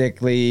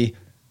frantically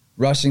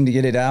rushing to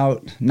get it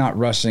out. Not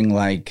rushing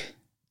like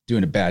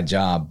doing a bad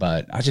job,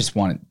 but I just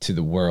want it to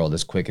the world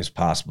as quick as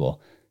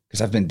possible because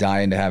I've been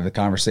dying to have the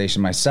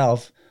conversation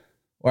myself,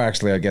 or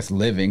actually, I guess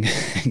living.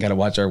 Got to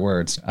watch our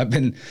words. I've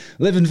been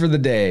living for the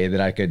day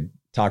that I could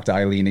talk to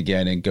Eileen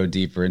again and go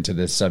deeper into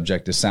this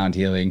subject of sound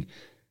healing.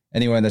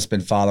 Anyone that's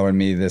been following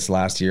me this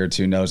last year or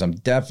two knows I'm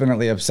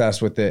definitely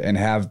obsessed with it and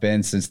have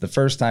been since the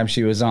first time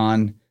she was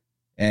on.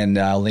 And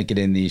I'll link it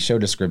in the show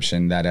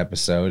description, that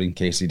episode, in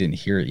case you didn't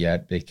hear it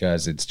yet,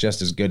 because it's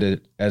just as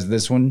good as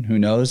this one. Who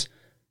knows?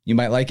 You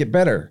might like it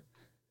better.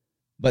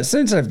 But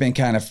since I've been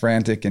kind of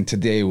frantic and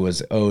today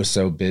was oh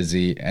so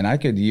busy and I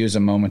could use a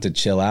moment to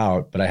chill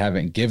out, but I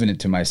haven't given it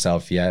to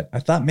myself yet, I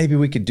thought maybe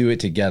we could do it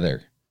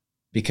together.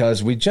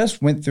 Because we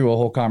just went through a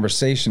whole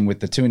conversation with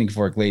the tuning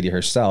fork lady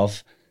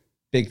herself.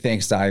 Big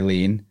thanks to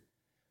Eileen.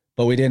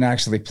 But we didn't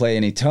actually play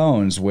any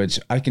tones, which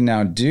I can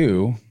now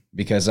do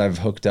because I've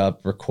hooked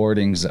up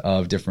recordings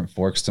of different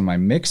forks to my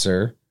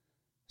mixer.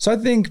 So I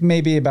think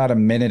maybe about a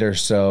minute or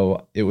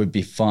so, it would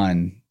be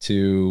fun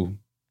to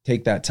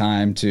take that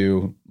time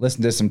to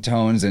listen to some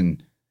tones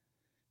and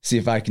see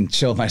if I can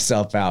chill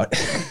myself out.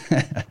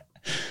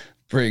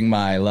 Bring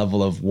my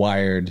level of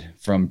wired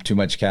from too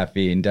much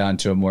caffeine down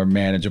to a more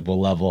manageable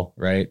level,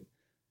 right?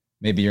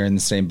 Maybe you're in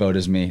the same boat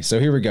as me. So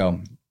here we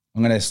go.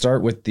 I'm going to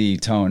start with the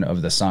tone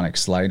of the sonic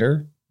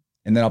slider,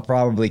 and then I'll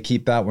probably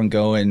keep that one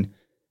going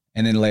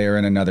and then layer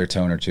in another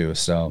tone or two.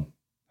 So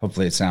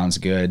hopefully it sounds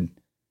good.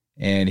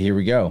 And here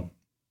we go.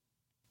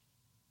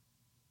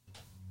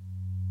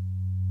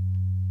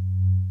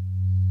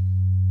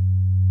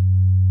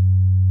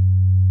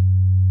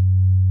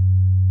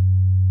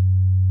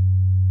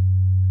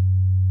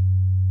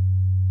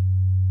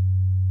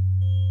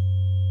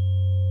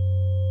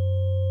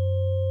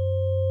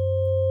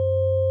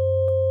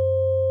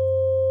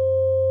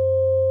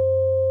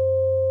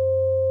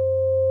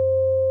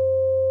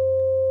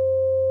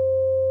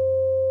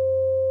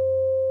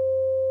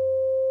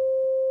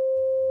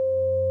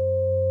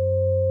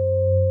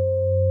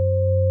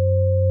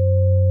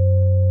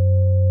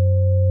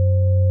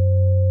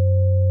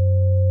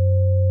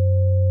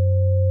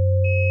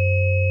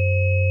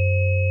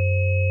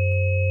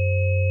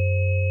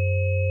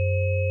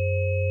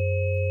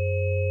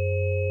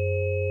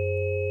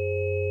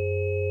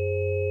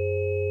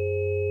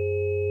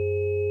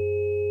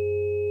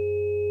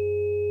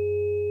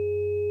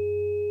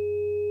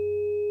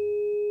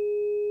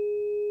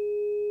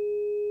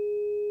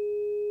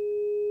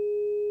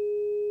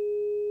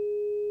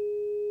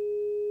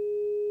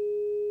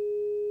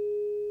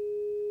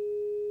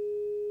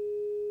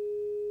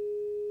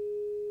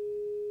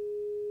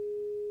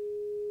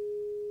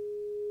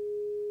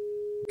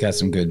 Got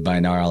some good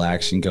binaural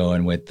action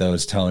going with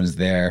those tones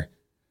there.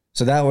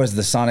 So that was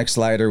the sonic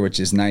slider, which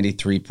is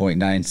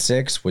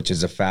 93.96, which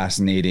is a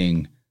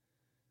fascinating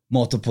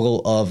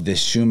multiple of the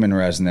Schumann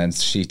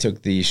resonance. She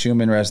took the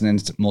Schumann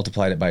resonance,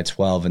 multiplied it by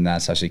 12, and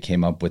that's how she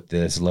came up with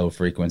this low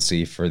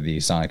frequency for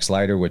the sonic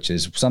slider, which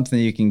is something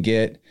you can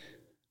get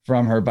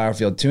from her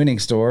Biofield tuning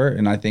store.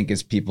 And I think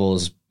is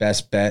people's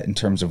best bet in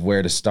terms of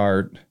where to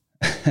start.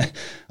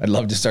 I'd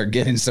love to start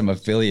getting some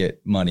affiliate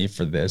money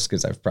for this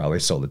because I've probably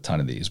sold a ton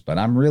of these, but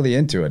I'm really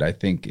into it. I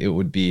think it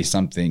would be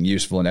something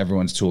useful in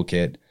everyone's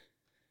toolkit.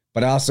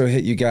 But I also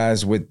hit you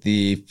guys with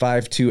the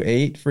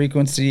 528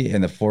 frequency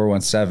and the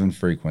 417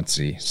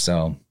 frequency.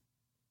 So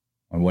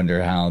I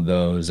wonder how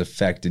those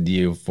affected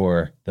you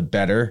for the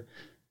better.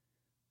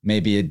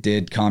 Maybe it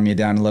did calm you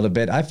down a little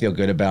bit. I feel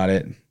good about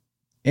it.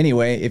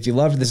 Anyway, if you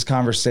loved this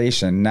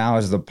conversation, now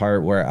is the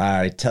part where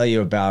I tell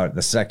you about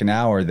the second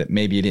hour that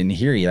maybe you didn't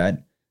hear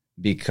yet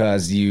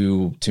because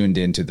you tuned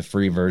into the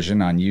free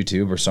version on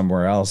YouTube or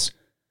somewhere else.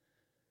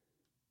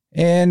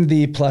 And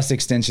the plus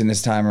extension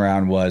this time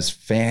around was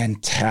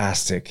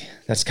fantastic.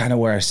 That's kind of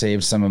where I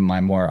saved some of my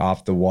more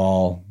off the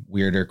wall,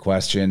 weirder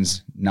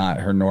questions, not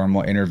her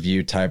normal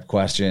interview type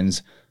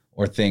questions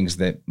or things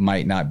that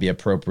might not be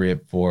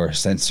appropriate for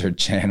censored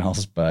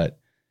channels, but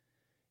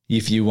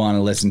if you want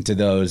to listen to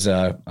those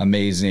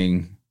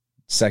amazing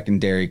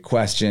secondary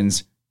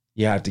questions,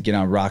 you have to get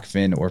on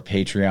Rokfin or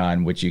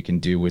Patreon, which you can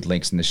do with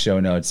links in the show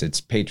notes.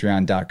 It's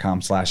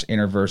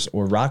patreon.com/Interverse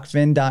or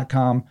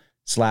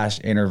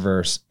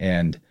Rokfin.com/Interverse.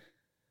 And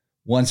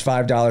once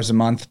 $5 a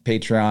month,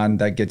 Patreon,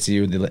 that gets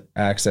you the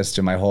access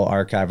to my whole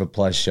archive of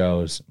plus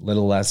shows. A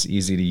little less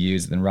easy to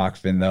use than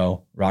Rokfin,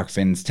 though.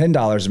 Rokfin's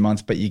 $10 a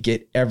month, but you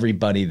get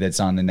everybody that's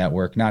on the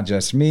network, not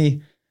just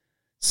me.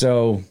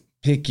 So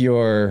pick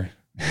your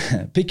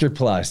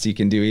plus. You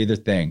can do either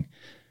thing.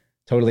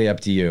 Totally up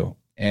to you.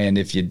 And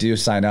if you do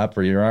sign up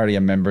or you're already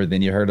a member,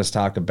 then you heard us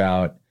talk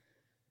about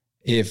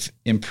if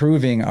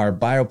improving our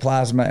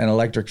bioplasma and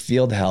electric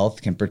field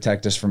health can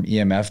protect us from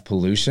EMF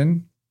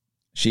pollution.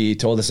 She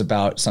told us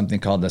about something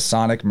called the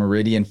sonic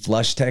meridian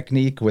flush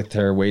technique with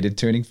her weighted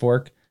tuning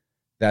fork.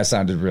 That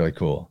sounded really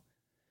cool.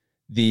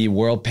 The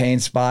world pain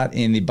spot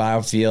in the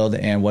biofield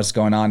and what's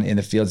going on in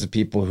the fields of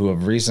people who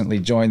have recently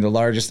joined the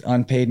largest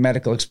unpaid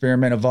medical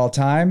experiment of all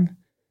time.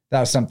 That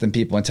was something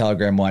people in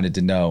Telegram wanted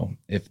to know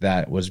if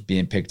that was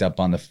being picked up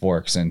on the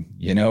forks. And,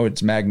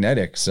 it's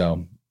magnetic,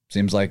 so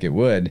seems like it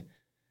would.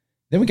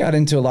 Then we got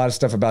into a lot of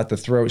stuff about the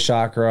throat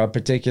chakra,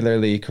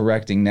 particularly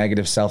correcting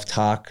negative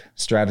self-talk,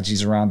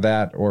 strategies around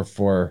that, or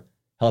for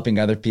helping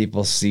other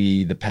people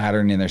see the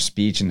pattern in their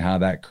speech and how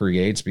that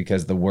creates,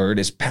 because the word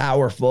is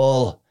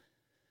powerful.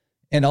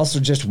 And also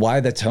just why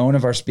the tone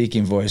of our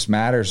speaking voice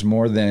matters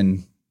more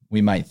than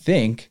we might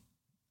think.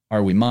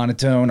 Are we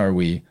monotone? Are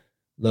we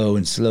low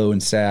and slow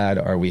and sad?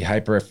 Are we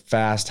hyper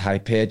fast, high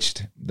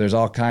pitched? There's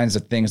all kinds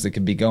of things that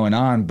could be going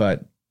on,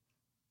 but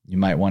you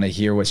might want to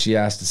hear what she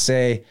has to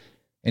say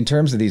in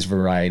terms of these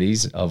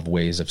varieties of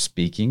ways of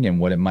speaking and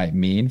what it might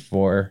mean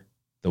for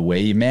the way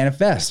you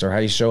manifest or how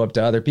you show up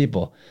to other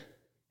people.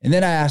 And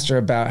then I asked her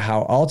about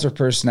how alter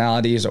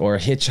personalities or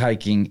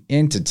hitchhiking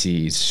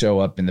entities show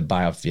up in the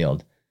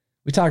biofield.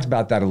 We talked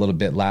about that a little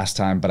bit last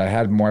time, but I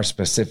had a more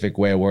specific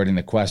way of wording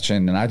the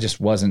question, and I just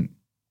wasn't,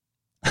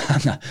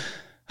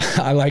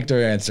 I liked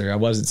her answer. I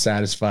wasn't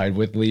satisfied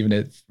with leaving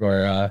it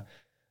for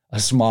a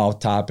small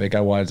topic.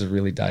 I wanted to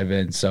really dive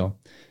in. So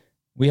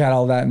we had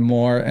all that and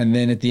more. And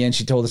then at the end,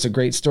 she told us a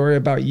great story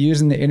about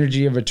using the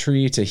energy of a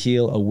tree to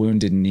heal a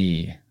wounded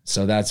knee.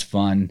 So that's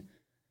fun.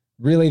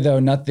 Really, though,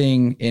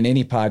 nothing in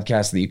any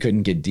podcast that you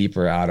couldn't get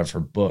deeper out of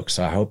her book.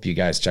 So I hope you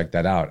guys check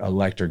that out.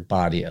 Electric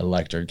Body,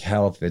 Electric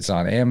Health. It's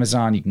on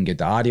Amazon. You can get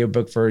the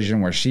audiobook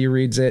version where she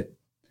reads it.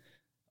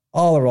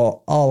 All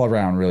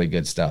around really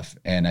good stuff.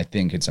 And I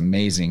think it's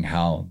amazing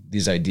how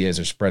these ideas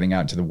are spreading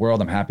out into the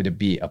world. I'm happy to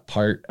be a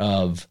part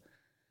of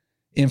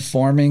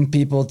informing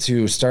people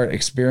to start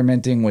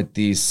experimenting with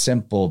these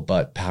simple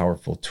but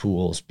powerful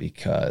tools,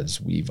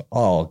 because we've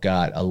all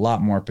got a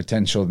lot more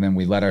potential than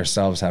we let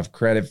ourselves have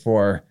credit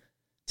for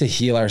to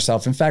heal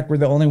ourselves. In fact, we're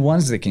the only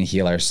ones that can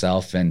heal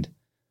ourselves. And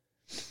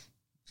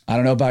I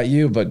don't know about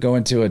you, but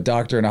going to a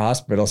doctor in a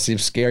hospital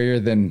seems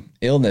scarier than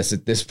illness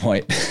at this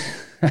point.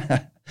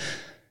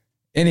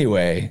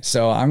 Anyway,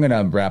 so I'm going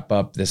to wrap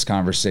up this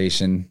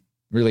conversation.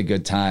 Really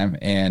good time.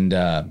 And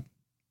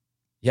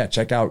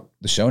check out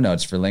the show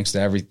notes for links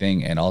to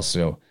everything, and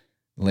also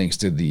links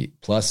to the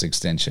Plus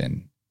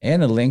extension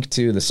and a link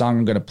to the song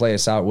I'm going to play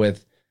us out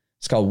with.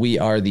 It's called We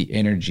Are the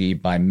Energy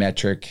by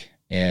Metric,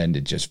 and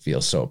it just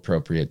feels so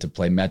appropriate to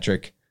play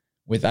Metric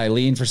with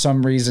Eileen for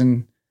some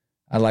reason.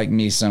 I like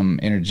me some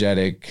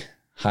energetic,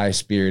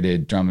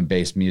 high-spirited drum and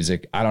bass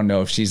music. I don't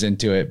know if she's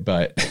into it,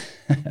 but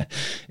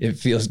it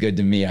feels good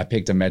to me. I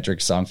picked a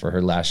Metric song for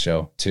her last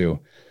show too.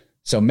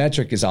 So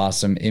Metric is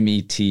awesome.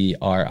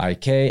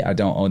 Metrik. I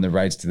don't own the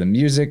rights to the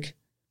music.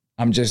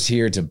 I'm just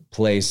here to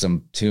play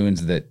some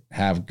tunes that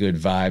have good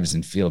vibes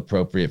and feel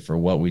appropriate for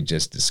what we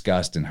just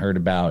discussed and heard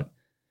about.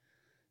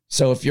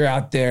 So if you're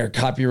out there,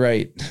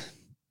 copyright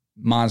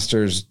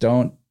monsters,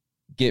 don't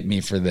get me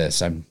for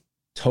this. I'm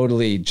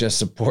totally just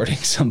supporting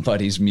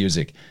somebody's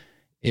music.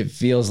 It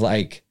feels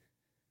like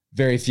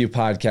very few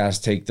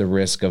podcasts take the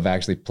risk of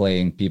actually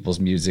playing people's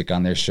music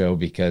on their show,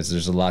 because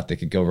there's a lot that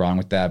could go wrong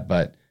with that.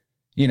 But,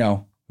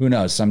 who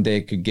knows? Someday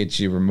it could get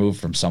you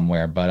removed from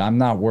somewhere, but I'm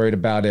not worried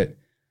about it,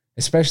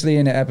 especially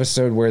in an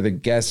episode where the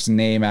guest's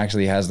name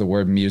actually has the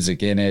word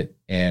music in it.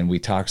 And we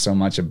talk so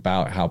much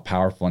about how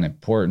powerful and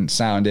important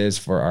sound is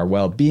for our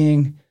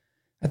well-being.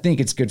 I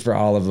think it's good for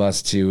all of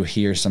us to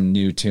hear some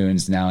new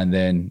tunes now and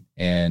then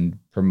and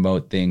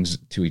promote things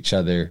to each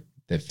other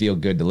that feel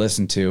good to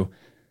listen to.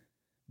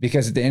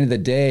 Because at the end of the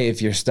day,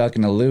 if you're stuck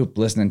in a loop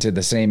listening to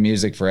the same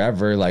music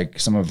forever, like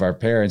some of our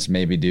parents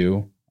maybe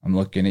do, I'm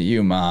looking at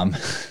you, Mom,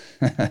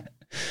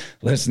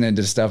 listening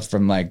to stuff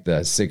from like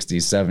the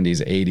 60s,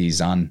 70s,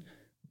 80s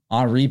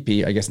on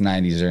repeat. I guess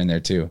 90s are in there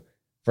too,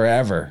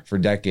 forever, for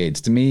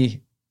decades. To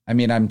me, I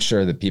mean, I'm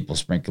sure that people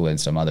sprinkle in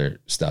some other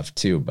stuff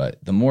too, but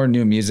the more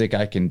new music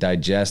I can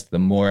digest, the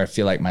more I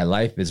feel like my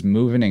life is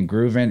moving and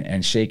grooving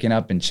and shaking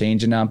up and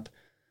changing up.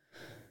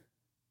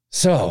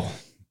 So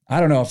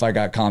I don't know if I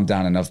got calmed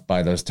down enough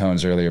by those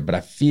tones earlier, but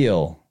I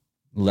feel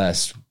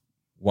less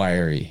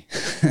wiry,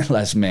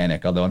 less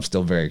manic, although I'm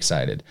still very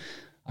excited.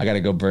 I got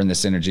to go burn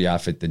this energy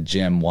off at the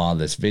gym while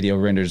this video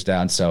renders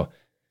down. So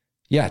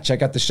yeah,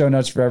 check out the show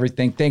notes for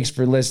everything. Thanks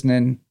for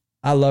listening.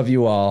 I love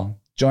you all.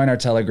 Join our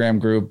Telegram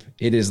group.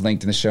 It is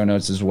linked in the show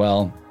notes as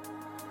well.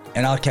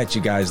 And I'll catch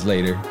you guys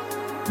later.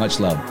 Much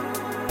love.